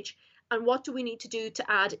stage. And what do we need to do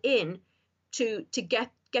to add in to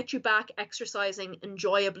get you back exercising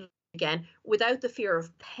enjoyably again without the fear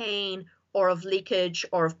of pain or of leakage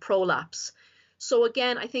or of prolapse? So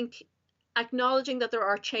again, I think acknowledging that there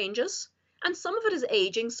are changes, and some of it is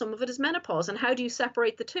aging, some of it is menopause, and how do you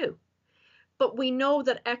separate the two? But we know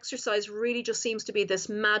that exercise really just seems to be this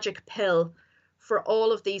magic pill for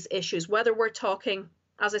all of these issues, whether we're talking,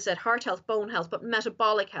 as I said, heart health, bone health, but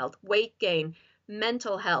metabolic health, weight gain,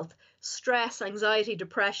 mental health, stress, anxiety,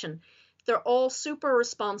 depression. They're all super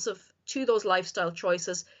responsive to those lifestyle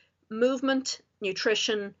choices. Movement,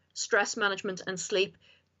 nutrition, stress management, and sleep.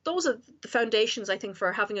 Those are the foundations, I think,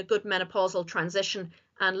 for having a good menopausal transition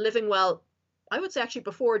and living well, I would say actually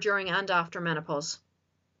before, during, and after menopause.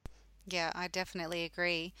 Yeah, I definitely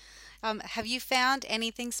agree. Have you found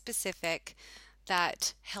anything specific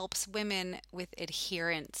that helps women with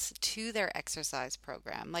adherence to their exercise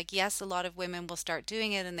program? Like, yes, a lot of women will start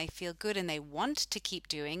doing it and they feel good and they want to keep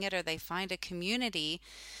doing it, or they find a community.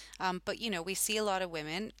 But, we see a lot of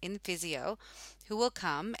women in physio who will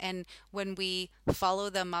come, and when we follow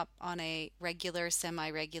them up on a regular,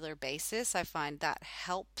 semi-regular basis, I find that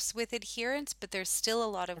helps with adherence. But there's still a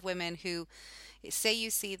lot of women who say you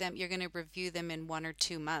see them, you're going to review them in 1 or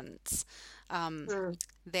 2 months.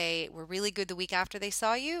 They were really good the week after they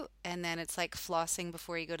saw you, and then it's like flossing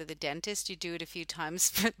before you go to the dentist. You do it a few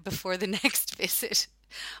times before the next visit,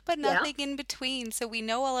 but nothing in between. So we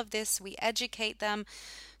know all of this. We educate them,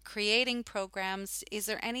 creating programs. Is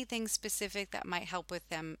there anything specific that might help with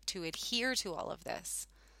them to adhere to all of this?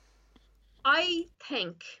 I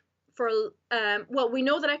think we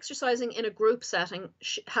know that exercising in a group setting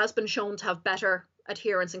has been shown to have better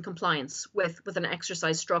adherence and compliance with an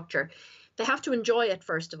exercise structure. They have to enjoy it,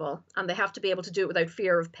 first of all, and they have to be able to do it without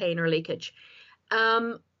fear of pain or leakage.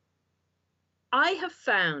 I have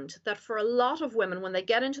found that for a lot of women, when they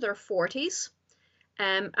get into their 40s,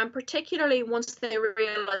 and particularly once they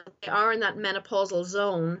realize they are in that menopausal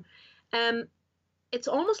zone, it's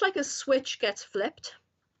almost like a switch gets flipped.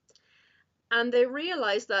 And they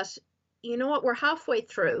realize that, you know what, we're halfway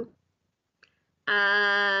through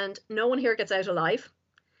and no one here gets out alive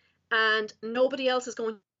and nobody else is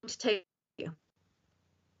going to take you.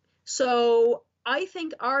 So I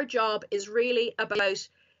think our job is really about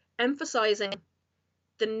emphasizing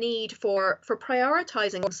the need for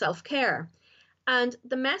prioritizing self-care. And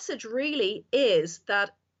the message really is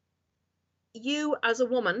that you as a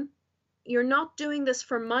woman, you're not doing this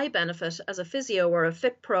for my benefit as a physio or a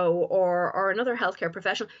fit pro or another healthcare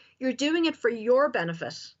professional. You're doing it for your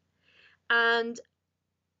benefit. And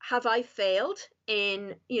have I failed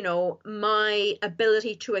in, my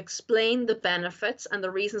ability to explain the benefits and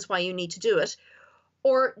the reasons why you need to do it?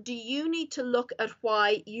 Or do you need to look at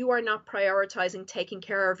why you are not prioritizing taking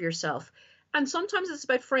care of yourself? And sometimes it's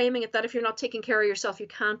about framing it that if you're not taking care of yourself, you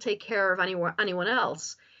can't take care of anyone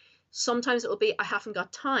else. Sometimes it will be, I haven't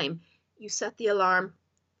got time. You set the alarm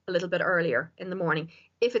a little bit earlier in the morning.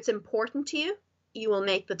 If it's important to you, you will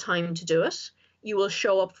make the time to do it. You will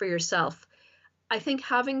show up for yourself. I think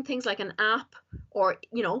having things like an app or,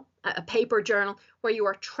 a paper journal where you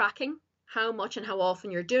are tracking how much and how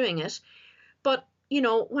often you're doing it. But,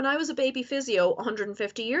 when I was a baby physio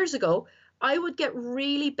 150 years ago, I would get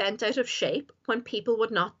really bent out of shape when people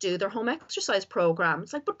would not do their home exercise program.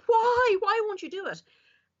 It's like, but why? Why won't you do it?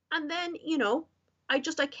 And then,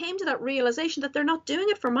 I came to that realization that they're not doing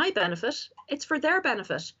it for my benefit. It's for their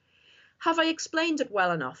benefit. Have I explained it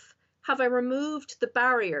well enough? Have I removed the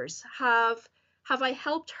barriers? Have I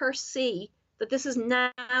helped her see that this is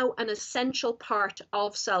now an essential part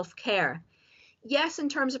of self-care? Yes, in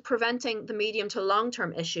terms of preventing the medium to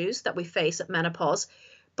long-term issues that we face at menopause,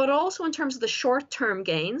 but also in terms of the short-term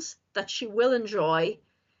gains that she will enjoy,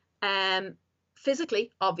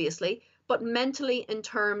 physically, obviously, but mentally in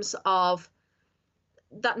terms of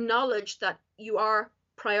that knowledge that you are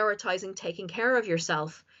prioritizing taking care of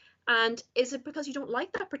yourself. And is it because you don't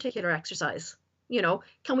like that particular exercise?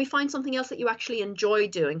 Can we find something else that you actually enjoy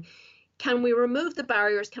doing? Can we remove the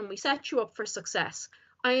barriers? Can we set you up for success?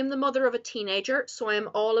 I am the mother of a teenager, so I am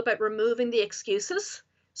all about removing the excuses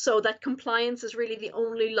so that compliance is really the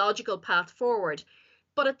only logical path forward.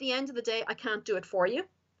 But at the end of the day, I can't do it for you.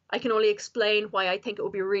 I can only explain why I think it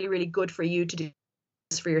would be really, really good for you to do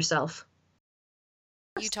this for yourself.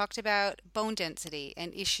 You talked about bone density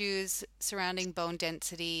and issues surrounding bone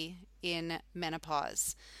density in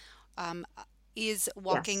menopause. Is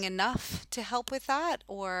walking enough to help with that,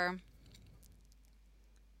 or?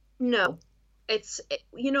 No.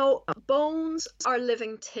 Bones are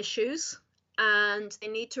living tissues and they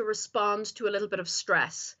need to respond to a little bit of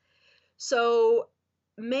stress. So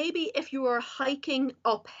maybe if you are hiking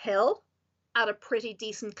uphill at a pretty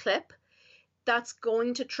decent clip, that's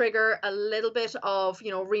going to trigger a little bit of,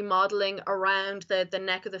 remodeling around the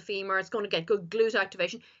neck of the femur. It's going to get good glute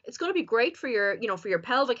activation. It's going to be great for your, for your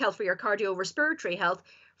pelvic health, for your cardiorespiratory health.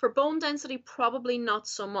 For bone density, probably not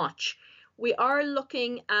so much. We are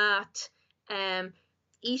looking at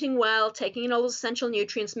eating well, taking in all those essential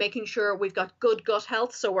nutrients, making sure we've got good gut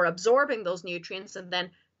health, so we're absorbing those nutrients and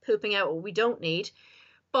then pooping out what we don't need.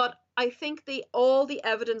 But I think all the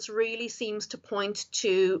evidence really seems to point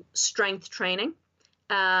to strength training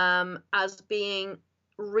as being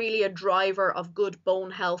really a driver of good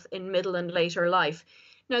bone health in middle and later life.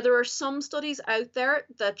 Now, there are some studies out there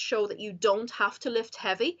that show that you don't have to lift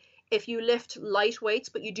heavy. If you lift light weights,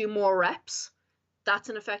 but you do more reps, that's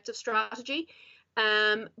an effective strategy.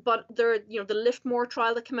 But the Lift More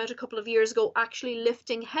trial that came out a couple of years ago, actually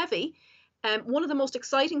lifting heavy. One of the most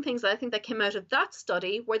exciting things that I think that came out of that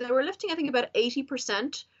study, where they were lifting, I think, about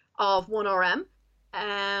 80% of 1RM,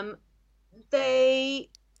 they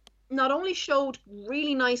not only showed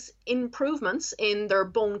really nice improvements in their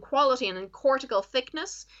bone quality and in cortical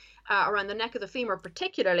thickness around the neck of the femur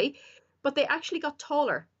particularly, but they actually got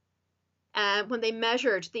taller. When they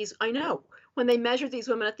measured these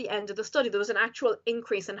women at the end of the study, there was an actual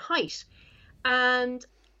increase in height. And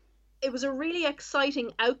it was a really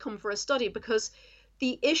exciting outcome for a study, because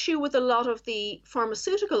the issue with a lot of the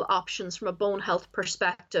pharmaceutical options from a bone health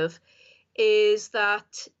perspective is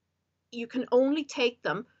that you can only take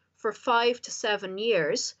them for 5 to 7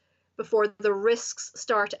 years before the risks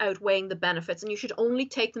start outweighing the benefits. And you should only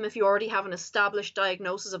take them if you already have an established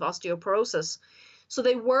diagnosis of osteoporosis. So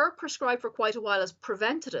they were prescribed for quite a while as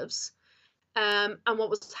preventatives. And what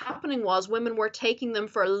was happening was women were taking them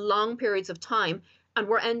for long periods of time and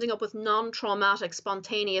were ending up with non-traumatic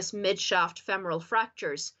spontaneous mid-shaft femoral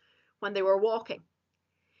fractures when they were walking.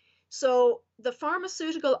 So the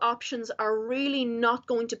pharmaceutical options are really not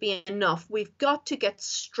going to be enough. We've got to get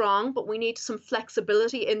strong, but we need some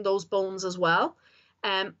flexibility in those bones as well.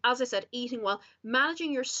 As I said, eating well,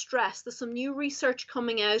 managing your stress. There's some new research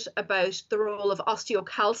coming out about the role of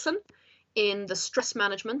osteocalcin in the stress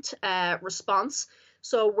management response.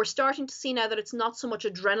 So we're starting to see now that it's not so much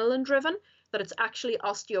adrenaline driven, that it's actually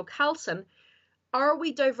osteocalcin. Are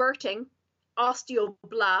we diverting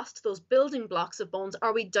osteoblast, those building blocks of bones,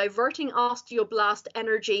 are we diverting osteoblast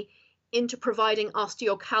energy into providing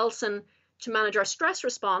osteocalcin to manage our stress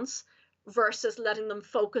response versus letting them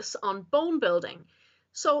focus on bone building?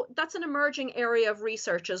 So that's an emerging area of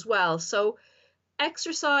research as well. So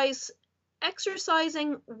exercising,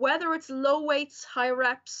 whether it's low weights, high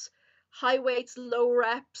reps, high weights, low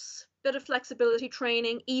reps, bit of flexibility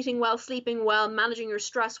training, eating well, sleeping well, managing your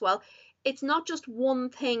stress well, it's not just one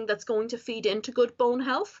thing that's going to feed into good bone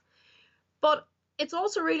health. But it's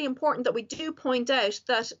also really important that we do point out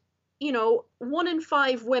that, 1 in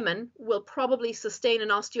 5 women will probably sustain an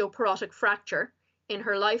osteoporotic fracture in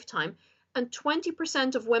her lifetime. And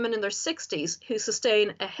 20% of women in their 60s who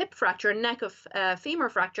sustain a hip fracture, neck of femur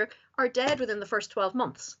fracture, are dead within the first 12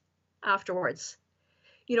 months afterwards.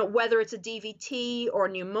 Whether it's a DVT or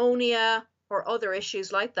pneumonia or other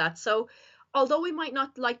issues like that. So although we might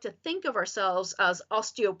not like to think of ourselves as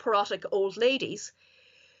osteoporotic old ladies,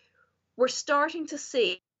 we're starting to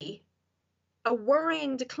see a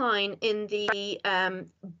worrying decline in the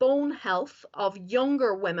bone health of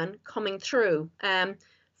younger women coming through.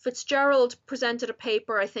 Fitzgerald presented a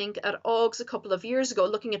paper, I think, at Augs a couple of years ago,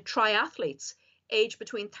 looking at triathletes aged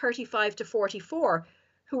between 35 to 44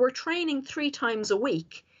 who were training 3 times a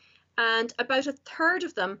week. And about a third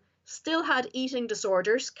of them still had eating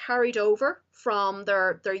disorders carried over from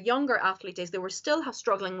their younger athlete days. They were still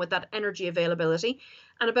struggling with that energy availability.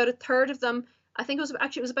 And about a third of them, I think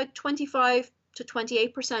it was about 25 to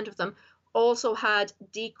 28% of them also had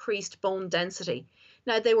decreased bone density.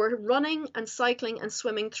 Now, they were running and cycling and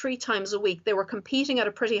swimming 3 times a week. They were competing at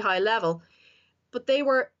a pretty high level, but they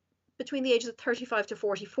were between the ages of 35 to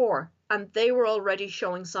 44, and they were already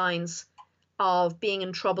showing signs of being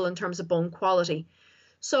in trouble in terms of bone quality.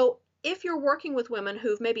 So if you're working with women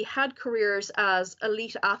who've maybe had careers as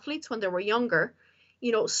elite athletes when they were younger,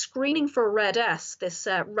 screening for RED-S, this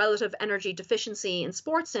relative energy deficiency in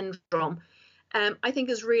sport syndrome, I think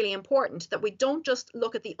is really important, that we don't just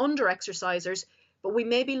look at the under-exercisers, but we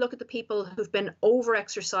maybe look at the people who've been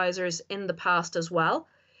over-exercisers in the past as well.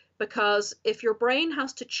 Because if your brain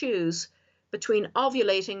has to choose between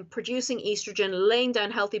ovulating, producing estrogen, laying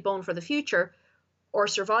down healthy bone for the future, or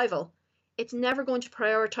survival, it's never going to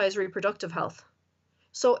prioritize reproductive health.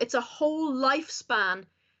 So it's a whole lifespan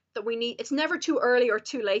that we need. It's never too early or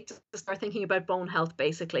too late to start thinking about bone health,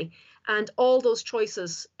 basically. And all those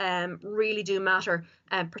choices really do matter,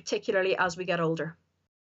 particularly as we get older.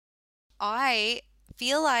 I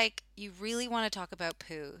feel like you really want to talk about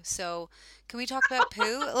poo. So can we talk about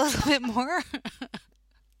poo a little bit more?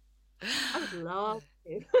 I would love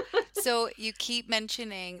to. So you keep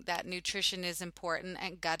mentioning that nutrition is important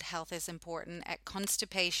and gut health is important, and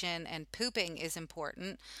constipation and pooping is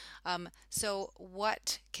important. So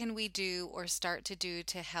what can we do or start to do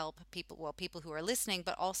to help people, well, people who are listening,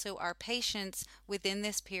 but also our patients within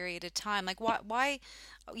this period of time? Like why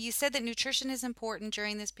you said that nutrition is important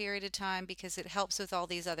during this period of time because it helps with all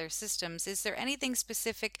these other systems. Is there anything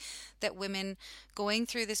specific that women going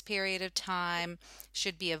through this period of time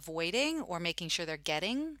should be avoiding or making sure they're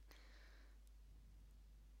getting?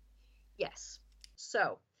 Yes.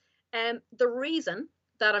 So, the reason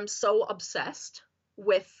that I'm so obsessed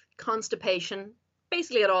with constipation,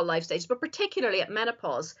 basically at all life stages, but particularly at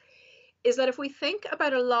menopause, is that if we think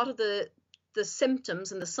about a lot of the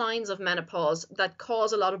symptoms and the signs of menopause that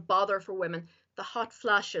cause a lot of bother for women, the hot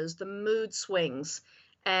flashes, the mood swings,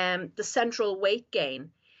 the central weight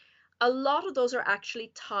gain, a lot of those are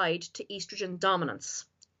actually tied to estrogen dominance.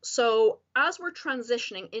 So as we're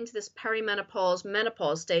transitioning into this perimenopause,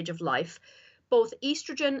 menopause stage of life, both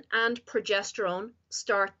estrogen and progesterone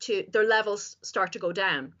their levels start to go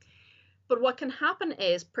down. But what can happen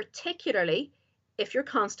is, particularly if you're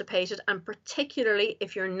constipated and particularly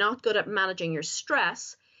if you're not good at managing your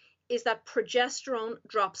stress, is that progesterone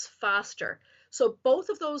drops faster. So both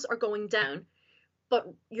of those are going down, but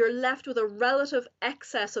you're left with a relative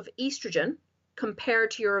excess of estrogen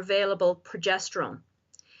compared to your available progesterone.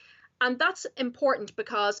 And that's important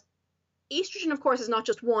because estrogen, of course, is not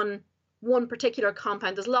just one particular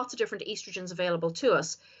compound. There's lots of different estrogens available to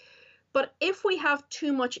us. But if we have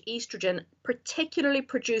too much estrogen, particularly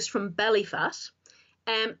produced from belly fat,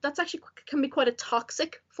 that's actually can be quite a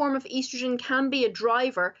toxic form of estrogen, can be a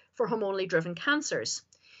driver for hormonally driven cancers.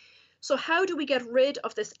 So how do we get rid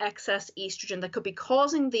of this excess estrogen that could be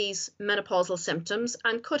causing these menopausal symptoms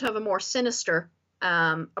and could have a more sinister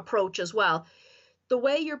approach as well? The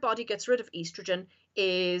way your body gets rid of estrogen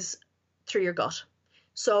is through your gut.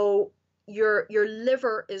 So your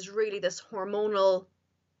liver is really this hormonal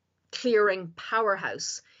clearing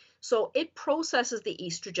powerhouse. So it processes the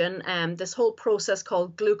estrogen, this whole process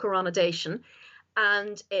called glucuronidation,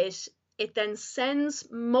 and it then sends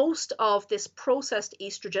most of this processed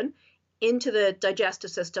estrogen into the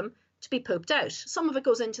digestive system to be pooped out. Some of it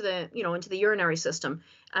goes into the urinary system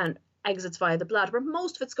and exits via the bladder, but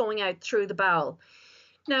most of it's going out through the bowel.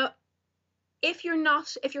 Now, if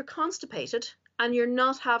you're constipated and you're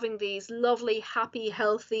not having these lovely, happy,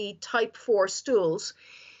 healthy type 4 stools,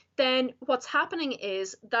 then what's happening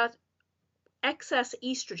is that excess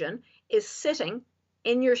estrogen is sitting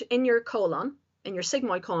in your colon, in your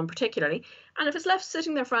sigmoid colon particularly, and if it's left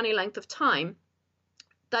sitting there for any length of time,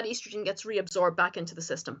 that estrogen gets reabsorbed back into the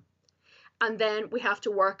system. And then we have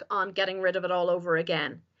to work on getting rid of it all over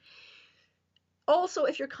again. Also,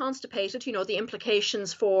 if you're constipated, the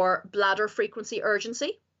implications for bladder frequency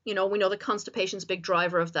urgency. We know that constipation is a big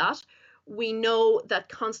driver of that. We know that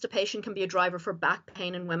constipation can be a driver for back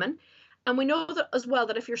pain in women. And we know that as well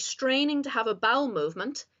that if you're straining to have a bowel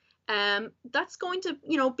movement, that's going to,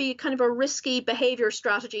 be kind of a risky behavior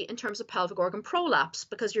strategy in terms of pelvic organ prolapse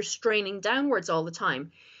because you're straining downwards all the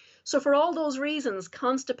time. So for all those reasons,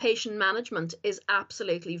 constipation management is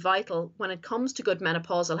absolutely vital when it comes to good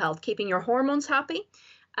menopausal health, keeping your hormones happy,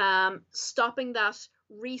 stopping that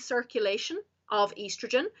recirculation of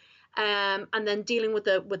estrogen, and then dealing with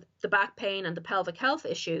the back pain and the pelvic health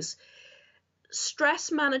issues.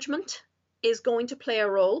 Stress management is going to play a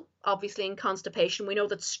role, obviously, in constipation. We know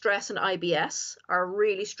that stress and IBS are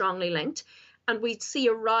really strongly linked, and we see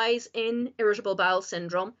a rise in irritable bowel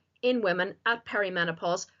syndrome in women at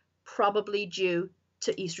perimenopause, probably due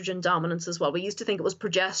to estrogen dominance as well. We used to think it was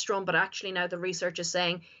progesterone, but actually now the research is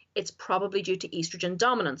saying it's probably due to estrogen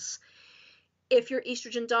dominance. If you're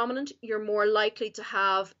estrogen dominant, you're more likely to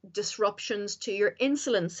have disruptions to your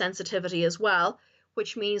insulin sensitivity as well,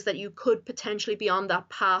 which means that you could potentially be on that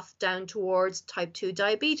path down towards type 2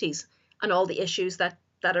 diabetes and all the issues that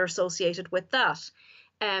are associated with that.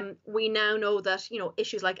 We now know that,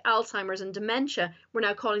 issues like Alzheimer's and dementia, we're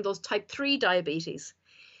now calling those type 3 diabetes.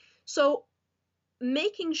 So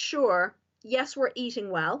making sure, yes, we're eating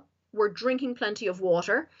well, we're drinking plenty of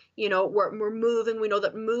water, we're moving. We know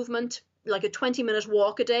that movement, like a 20-minute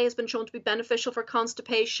walk a day, has been shown to be beneficial for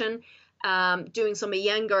constipation. Doing some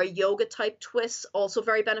Iyengar or yoga type twists, also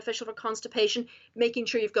very beneficial for constipation. Making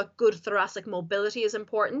sure you've got good thoracic mobility is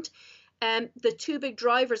important. The two big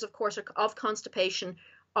drivers, of course, of constipation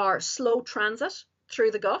are slow transit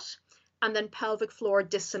through the gut and then pelvic floor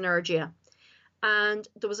dyssynergia. And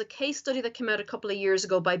there was a case study that came out a couple of years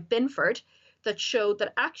ago by Binford that showed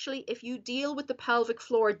that actually if you deal with the pelvic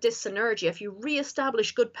floor dyssynergia, if you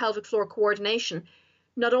reestablish good pelvic floor coordination,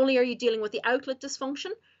 not only are you dealing with the outlet dysfunction,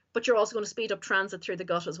 but you're also going to speed up transit through the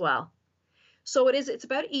gut as well. So it's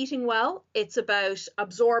about eating well, it's about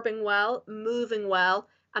absorbing well, moving well,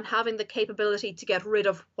 and having the capability to get rid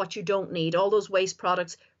of what you don't need, all those waste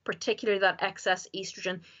products, particularly that excess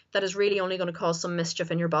estrogen that is really only going to cause some mischief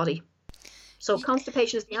in your body. So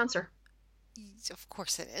constipation is the answer. Of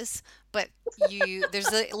course it is. But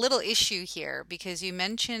there's a little issue here because you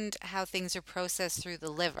mentioned how things are processed through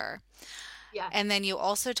the liver. Yeah. And then you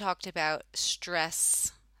also talked about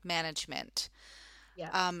stress management.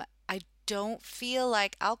 Yes. I don't feel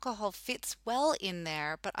like alcohol fits well in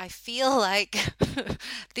there, but I feel like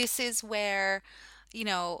this is where,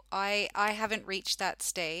 I haven't reached that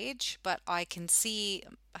stage, but I can see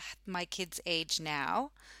my kids' age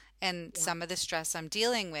now and some of the stress I'm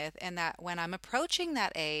dealing with, and that when I'm approaching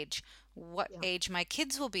that age, what age my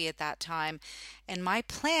kids will be at that time. And my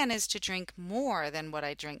plan is to drink more than what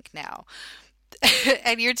I drink now.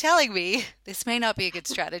 And you're telling me this may not be a good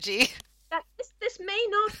strategy. This may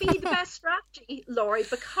not be the best strategy, Laurie,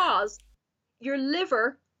 because your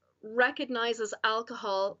liver recognizes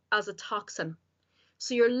alcohol as a toxin.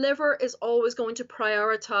 So your liver is always going to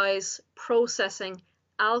prioritize processing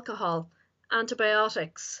alcohol,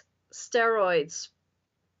 antibiotics, steroids,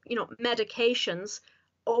 medications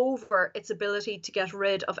over its ability to get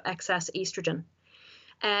rid of excess estrogen.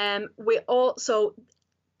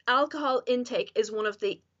 Alcohol intake is one of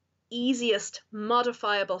the easiest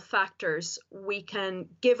modifiable factors we can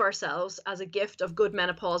give ourselves as a gift of good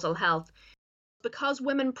menopausal health. Because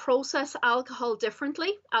women process alcohol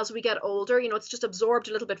differently as we get older, it's just absorbed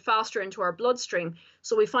a little bit faster into our bloodstream.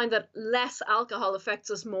 So we find that less alcohol affects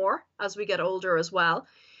us more as we get older as well.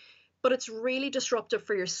 But it's really disruptive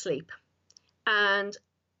for your sleep. And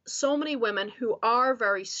so many women who are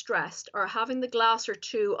very stressed are having the glass or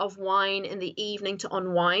two of wine in the evening to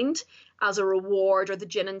unwind as a reward, or the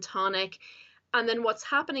gin and tonic. And then what's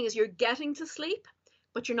happening is you're getting to sleep,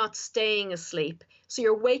 but you're not staying asleep. So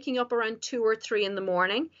you're waking up around 2 or 3 in the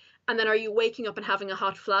morning. And then are you waking up and having a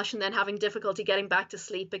hot flash and then having difficulty getting back to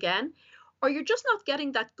sleep again? Or you're just not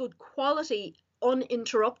getting that good quality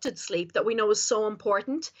uninterrupted sleep that we know is so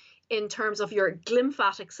important in terms of your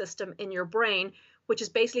glymphatic system in your brain, which is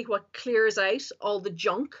basically what clears out all the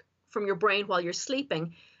junk from your brain while you're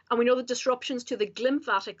sleeping. And we know that disruptions to the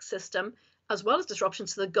glymphatic system, as well as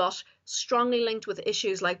disruptions to the gut, strongly linked with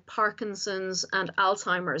issues like Parkinson's and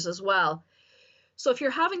Alzheimer's as well. So if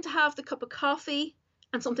you're having to have the cup of coffee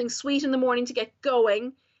and something sweet in the morning to get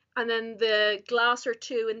going, and then the glass or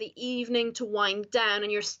two in the evening to wind down,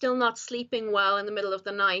 and you're still not sleeping well in the middle of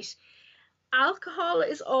the night, alcohol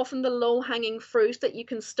is often the low-hanging fruit that you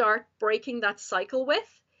can start breaking that cycle with,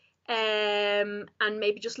 and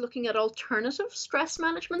maybe just looking at alternative stress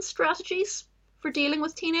management strategies for dealing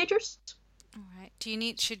with teenagers. All right.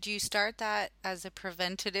 Should you start that as a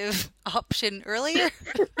preventative option earlier?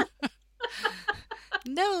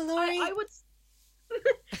 No, Laurie. I would.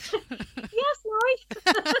 Yes,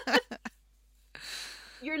 Laurie.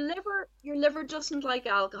 Your liver doesn't like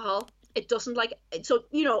alcohol. It doesn't like it. So,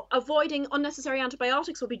 avoiding unnecessary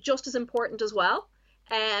antibiotics will be just as important as well.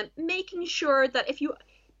 And making sure that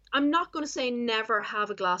I'm not going to say never have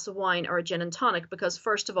a glass of wine or a gin and tonic, because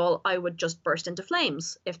first of all, I would just burst into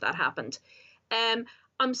flames if that happened.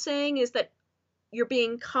 I'm saying is that you're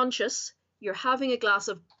being conscious, you're having a glass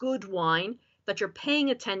of good wine that you're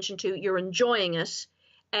paying attention to, you're enjoying it.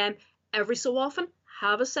 Every so often,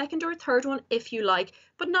 have a second or a third one if you like,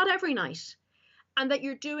 but not every night. And that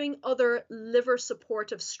you're doing other liver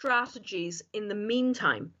supportive strategies in the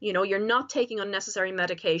meantime. You're not taking unnecessary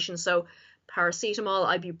medication. So paracetamol,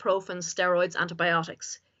 ibuprofen, steroids,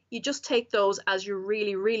 antibiotics. You just take those as you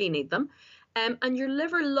really, really need them. And your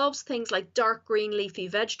liver loves things like dark green leafy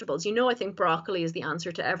vegetables. I think broccoli is the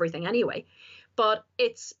answer to everything anyway. But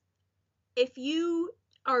if you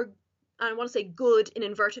are, I want to say good in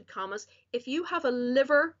inverted commas, if you have a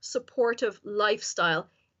liver supportive lifestyle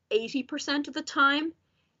 80% of the time,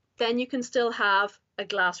 then you can still have a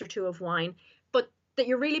glass or two of wine. But that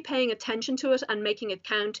you're really paying attention to it and making it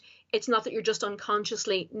count. It's not that you're just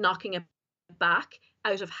unconsciously knocking it back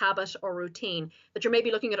out of habit or routine, that you're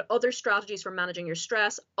maybe looking at other strategies for managing your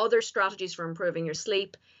stress, other strategies for improving your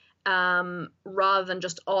sleep, rather than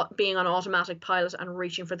just being on automatic pilot and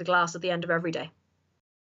reaching for the glass at the end of every day.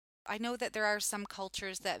 I know that there are some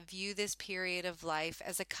cultures that view this period of life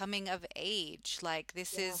as a coming of age, like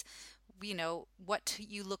this is, what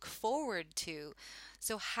you look forward to.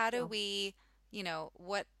 So how do we,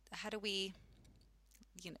 how do we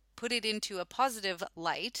put it into a positive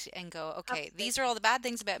light and go, okay, Absolutely. these are all the bad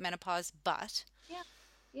things about menopause, but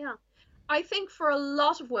Yeah. I think for a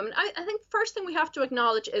lot of women, I think first thing we have to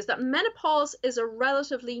acknowledge is that menopause is a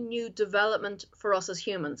relatively new development for us as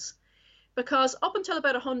humans. Because up until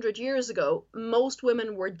about 100 years ago, most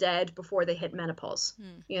women were dead before they hit menopause.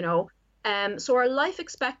 So our life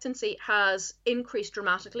expectancy has increased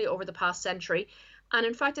dramatically over the past century. And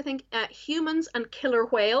in fact, I think humans and killer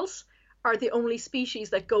whales are the only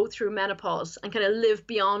species that go through menopause and kind of live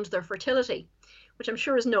beyond their fertility, which I'm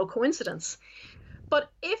sure is no coincidence. But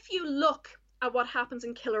if you look at what happens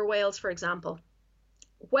in killer whales, for example,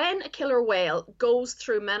 when a killer whale goes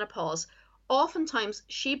through menopause, oftentimes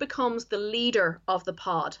she becomes the leader of the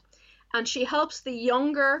pod, and she helps the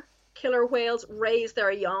younger killer whales raise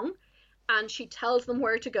their young, and she tells them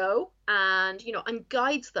where to go and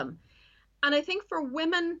guides them. And I think for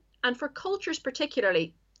women and for cultures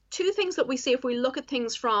particularly, two things that we see if we look at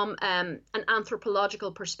things from an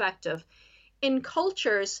anthropological perspective. In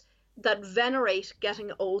cultures that venerate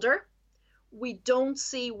getting older, we don't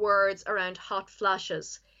see words around hot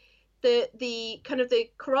flashes. The kind of the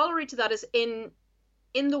corollary to that is in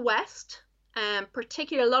the West,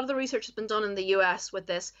 particularly a lot of the research has been done in the US with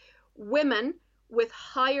this. Women with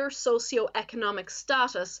higher socioeconomic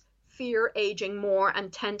status fear aging more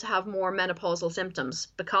and tend to have more menopausal symptoms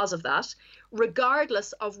because of that,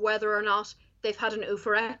 regardless of whether or not they've had an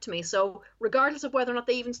oophorectomy. So regardless of whether or not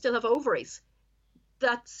they even still have ovaries,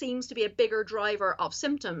 that seems to be a bigger driver of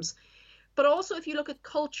symptoms. But also if you look at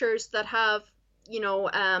cultures that have,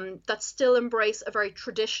 that still embrace a very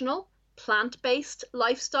traditional plant-based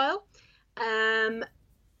lifestyle, the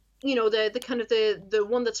kind of the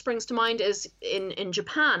one that springs to mind is in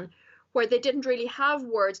Japan, where they didn't really have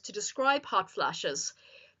words to describe hot flashes.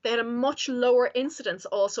 They had a much lower incidence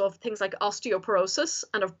also of things like osteoporosis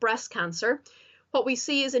and of breast cancer. What we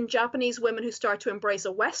see is in Japanese women who start to embrace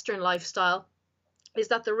a Western lifestyle is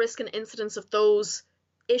that the risk and incidence of those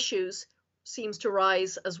issues seems to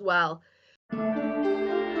rise as well.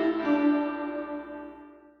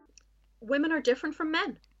 Women are different from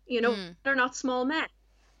men. They're not small men.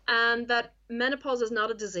 And that menopause is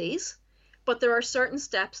not a disease, but there are certain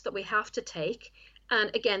steps that we have to take.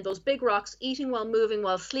 And again, those big rocks, eating well, moving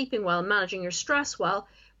well, sleeping well, managing your stress well,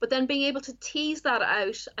 but then being able to tease that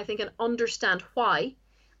out, I think, and understand why.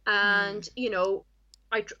 And,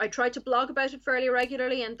 I try to blog about it fairly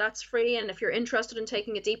regularly, and that's free. And if you're interested in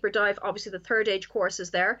taking a deeper dive, obviously the third age course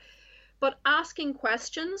is there. But asking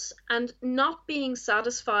questions and not being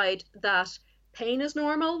satisfied that pain is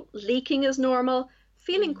normal, leaking is normal,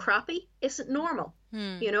 feeling crappy isn't normal.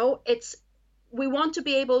 We want to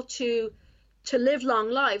be able to live long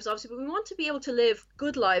lives, obviously, but we want to be able to live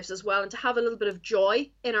good lives as well and to have a little bit of joy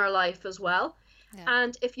in our life as well. Yeah.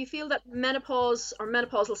 And if you feel that menopause or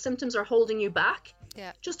menopausal symptoms are holding you back,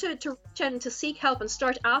 just to tend to seek help and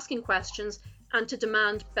start asking questions and to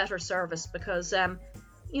demand better service, because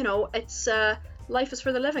it's life is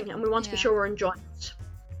for the living and we want to be sure we're enjoying it.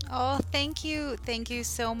 Oh, thank you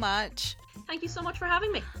so much. Thank you so much for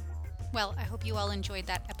having me. Well, I hope you all enjoyed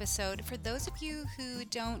that episode. For those of you who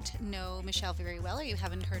don't know Michelle very well or you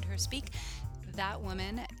haven't heard her speak, that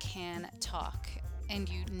woman can talk and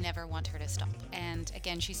you never want her to stop. And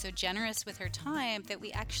again, she's so generous with her time that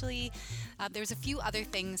we actually, there's a few other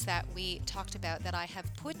things that we talked about that I have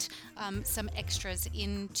put some extras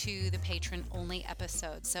into the patron only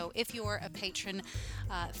episode. So if you're a patron,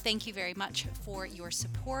 thank you very much for your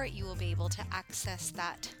support. You will be able to access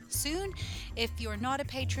that soon. If you're not a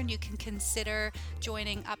patron, you can consider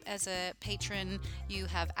joining up as a patron. You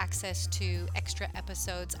have access to extra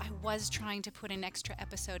episodes. I was trying to put an extra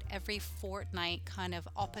episode every fortnight, kind of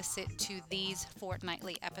opposite to these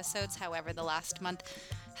fortnightly episodes. However, the last month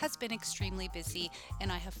has been extremely busy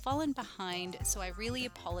and I have fallen behind, so I really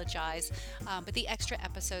apologize. But the extra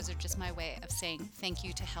episodes are just my way of saying thank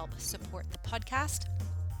you to help support the podcast.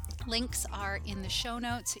 Links are in the show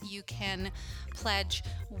notes. You can pledge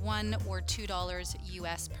 $1 or $2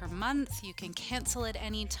 US per month. You can cancel at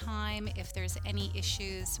any time if there's any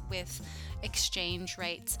issues with exchange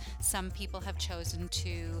rates. Some people have chosen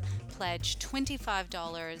to pledge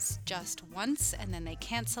 $25 just once and then they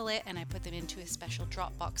cancel it, and I put them into a special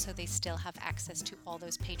Dropbox so they still have access to all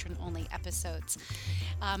those patron only episodes.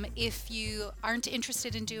 If you aren't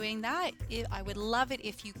interested in doing that, I would love it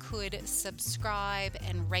if you could subscribe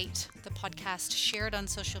and rate the podcast, share it on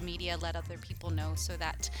social media, let other people know so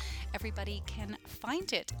that everybody can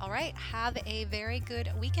find it. All right, have a very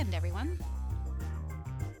good weekend, everyone.